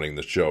Mack was running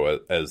the show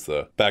as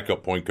the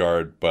backup point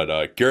guard.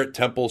 But Garrett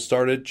Temple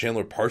started.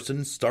 Chandler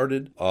Parsons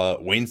started.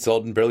 Wayne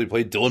Selden barely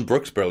played. Dylan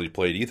Brooks barely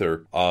played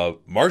either.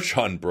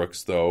 Marshawn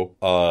Brooks, though,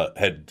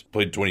 had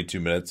played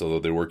 22 minutes, although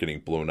they were getting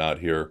blown out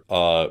here.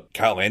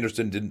 Kyle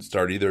Anderson didn't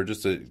start either.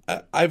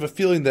 I have a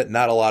feeling that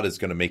not a lot is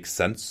going to make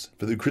sense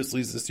for the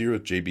Grizzlies this year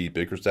with JB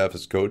Bickerstaff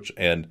as coach.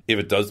 And if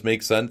it does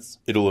make sense,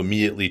 it'll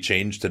immediately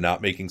change to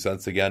not making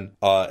sense again.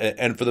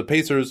 And for the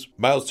Pacers,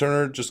 Miles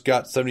Turner just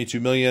got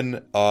 $72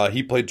 million.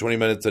 He played 20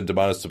 minutes, and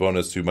Domantas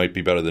Sabonis, who might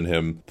be better than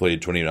him,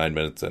 played 29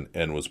 minutes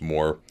and was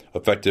more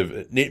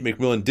effective. Nate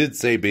McMillan did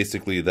say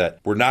basically that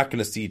we're not going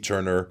to see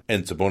Turner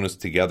and Sabonis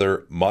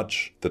together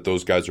much, that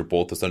those guys are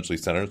both essentially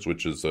centers,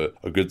 which is a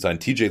good sign.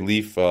 TJ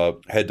Leaf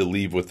had to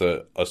leave with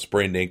a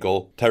sprained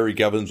ankle. Tyreek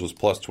Evans was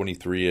plus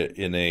 23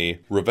 in a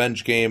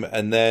revenge game.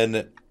 And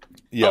then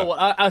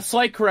a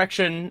slight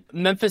correction.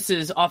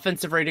 Memphis's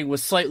offensive rating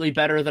was slightly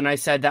better than I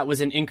said. That was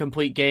an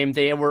incomplete game.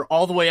 They were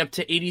all the way up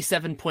to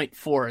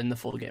 87.4 in the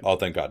full game. Oh,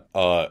 thank God.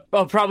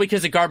 Probably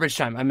because of garbage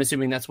time. I'm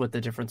assuming that's what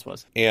the difference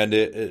was.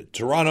 And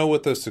Toronto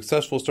with a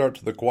successful start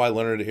to the Kawhi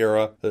Leonard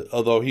era,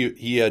 although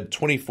he had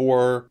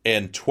 24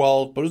 and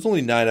 12, but it was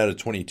only 9 out of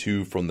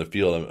 22 from the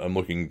field. I'm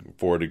looking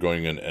forward to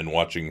going and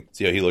watching,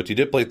 see how he looked. He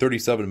did play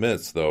 37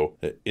 minutes, though,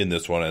 in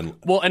this one.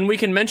 And we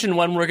can mention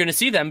when we're going to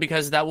see them,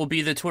 because that will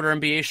be the Twitter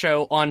NBA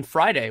show on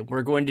Friday.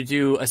 We're going to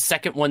do a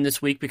second one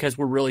this week because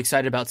we're really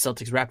excited about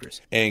Celtics Raptors.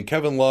 And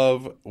Kevin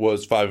Love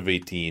was 5 of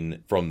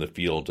 18 from the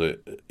field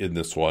in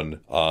this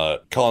one.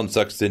 Colin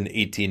Sexton,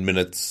 18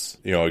 minutes.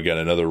 Again,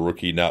 another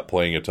rookie not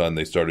playing a ton.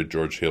 They started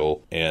George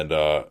Hill and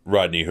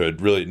Rodney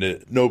Hood.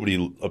 Really,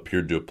 nobody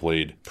appeared to have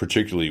played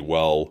particularly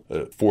well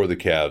for the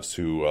Cavs,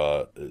 who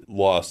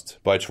lost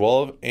by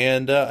 12.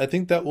 And I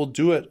think that will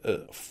do it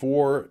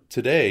for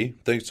today.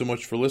 Thanks so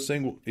much for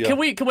listening. Yeah.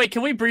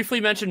 Can we briefly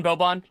mention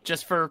Boban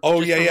just for?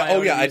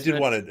 I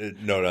did want to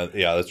note on.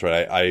 Yeah, that's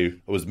right. I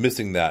was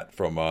missing that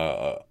from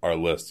our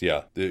list.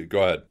 Yeah,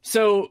 go ahead.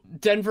 So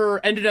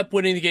Denver ended up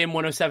winning the game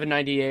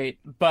 107-98,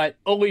 but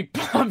only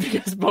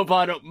because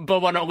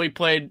Boban only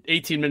played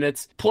 18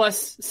 minutes,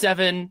 plus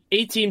 7,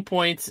 18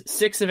 points,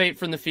 6 of 8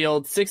 from the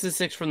field, 6 of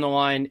 6 from the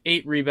line,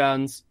 8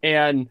 rebounds,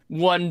 and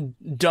 1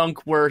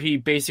 dunk where he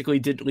basically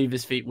didn't leave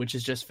his feet, which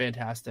is just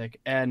fantastic.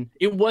 And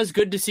it was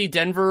good to see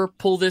Denver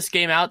pull this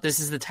game out.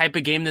 This is the type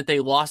of game that they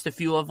lost a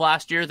few of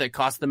last year that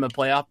cost them a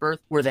playoff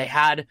berth, where they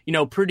had,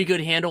 pretty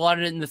good handle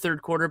on it in the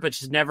third quarter, but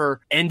just never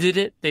ended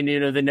it. They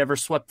never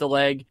swept the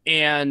leg,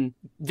 and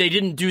they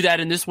didn't do that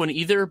in this one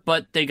either,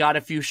 but they got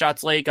a few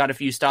shots late, got a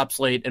few stops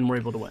late, and were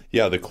able to win.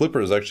 Yeah, the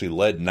Clippers actually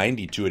led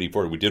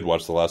 92-84. We did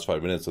watch the last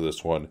 5 minutes of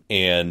this one,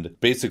 and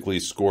basically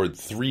scored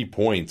 3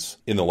 points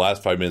in the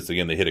last 5 minutes.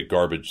 Again, they hit a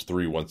garbage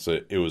 3 once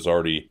it was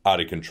already out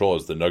of control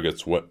as the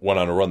Nuggets went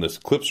on a run. The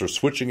Clips are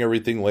switching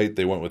everything late.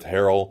 They went with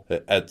Harrell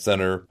at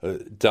center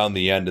down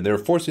the end, and they were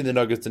forcing the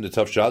Nuggets into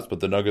tough shots, but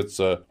the Nuggets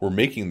were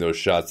making those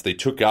shots. They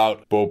took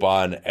out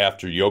Boban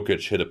after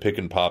Jokic hit a pick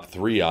and pop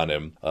 3 on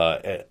him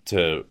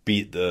to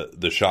beat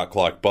the shot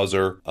clock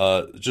buzzer.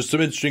 Just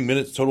some interesting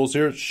minutes totals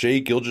here. Shai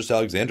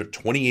Gilgeous-Alexander,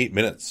 28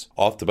 minutes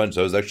off the bench.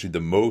 That was actually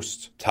the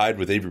most, tied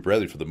with Avery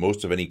Bradley for the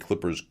most of any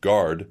Clippers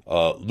guard.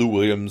 Lou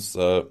Williams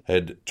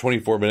had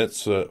 24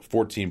 minutes,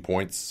 14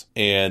 points,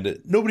 and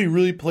nobody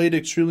really played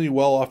extremely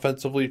well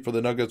offensively for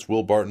the Nuggets.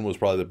 Will Barton was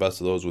probably the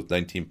best of those with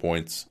 19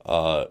 points.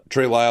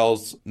 Trey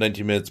Lyles,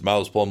 19 minutes.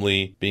 Miles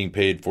Plumlee being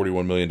paid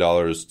 $41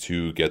 million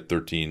to get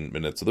 13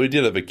 minutes. Although he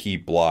did have a key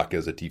block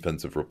as a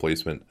defensive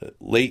replacement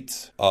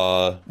late.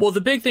 Well,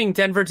 the big thing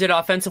Denver did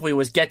offensively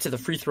was get to the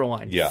free throw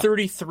line. Yeah.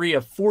 33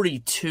 of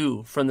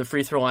 42 from the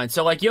free throw line.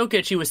 So like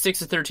Jokic, he was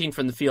 6 of 13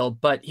 from the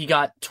field, but he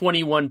got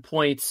 21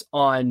 points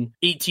on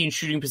 18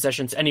 shooting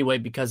possessions anyway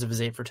because of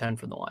his 8 for 10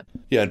 from the line.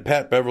 Yeah, and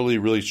Pat Beverly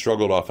really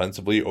struggled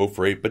offensively, 0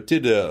 for 8, but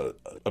did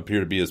appear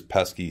to be his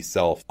pesky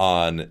self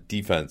on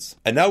defense.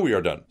 And now we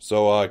are done.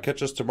 So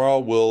catch us tomorrow.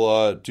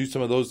 We'll do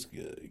some of those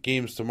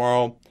games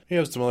tomorrow. We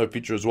have some other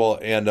features as well.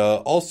 And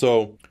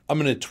also, I'm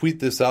going to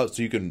tweet this out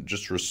so you can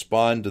just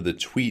respond to the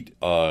tweet.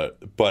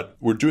 But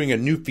we're doing a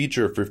new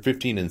feature for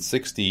 15 and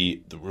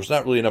 60. There's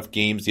not really enough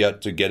games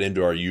yet to get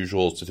into our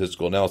usual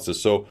statistical analysis.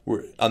 So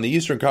we're on the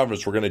Eastern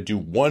Conference, we're going to do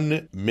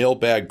one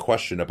mailbag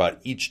question about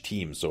each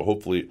team. So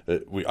hopefully,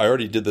 I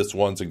already did this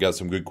once and got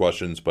some good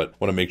questions, but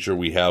want to make sure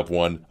we have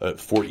one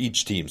for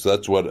each team. So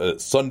that's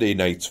what Sunday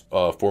night's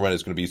format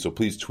is going to be. So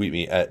please tweet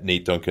me at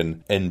Nate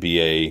Duncan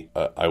NBA.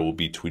 I will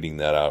be tweeting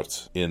that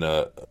out in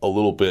a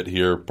little bit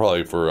here,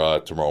 probably for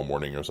tomorrow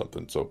morning or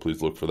something. So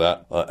please look for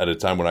that at a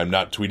time when I'm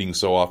not tweeting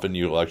so often.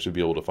 You'll actually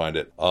be able to find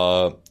it.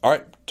 All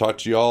right. Talk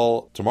to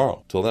y'all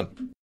tomorrow. Till then.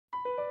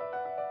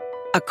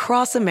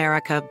 Across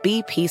America,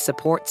 BP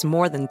supports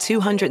more than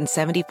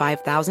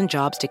 275,000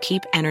 jobs to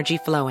keep energy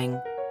flowing.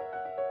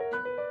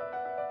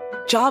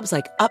 Jobs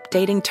like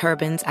updating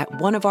turbines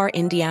at one of our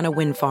Indiana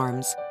wind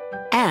farms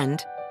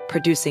and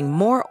producing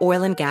more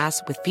oil and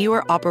gas with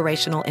fewer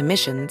operational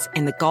emissions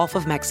in the Gulf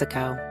of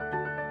Mexico.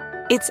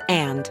 It's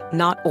and,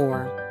 not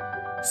or.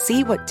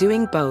 See what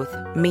doing both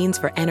means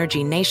for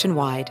energy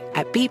nationwide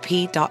at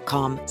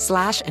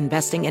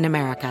bp.com/investing in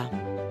America.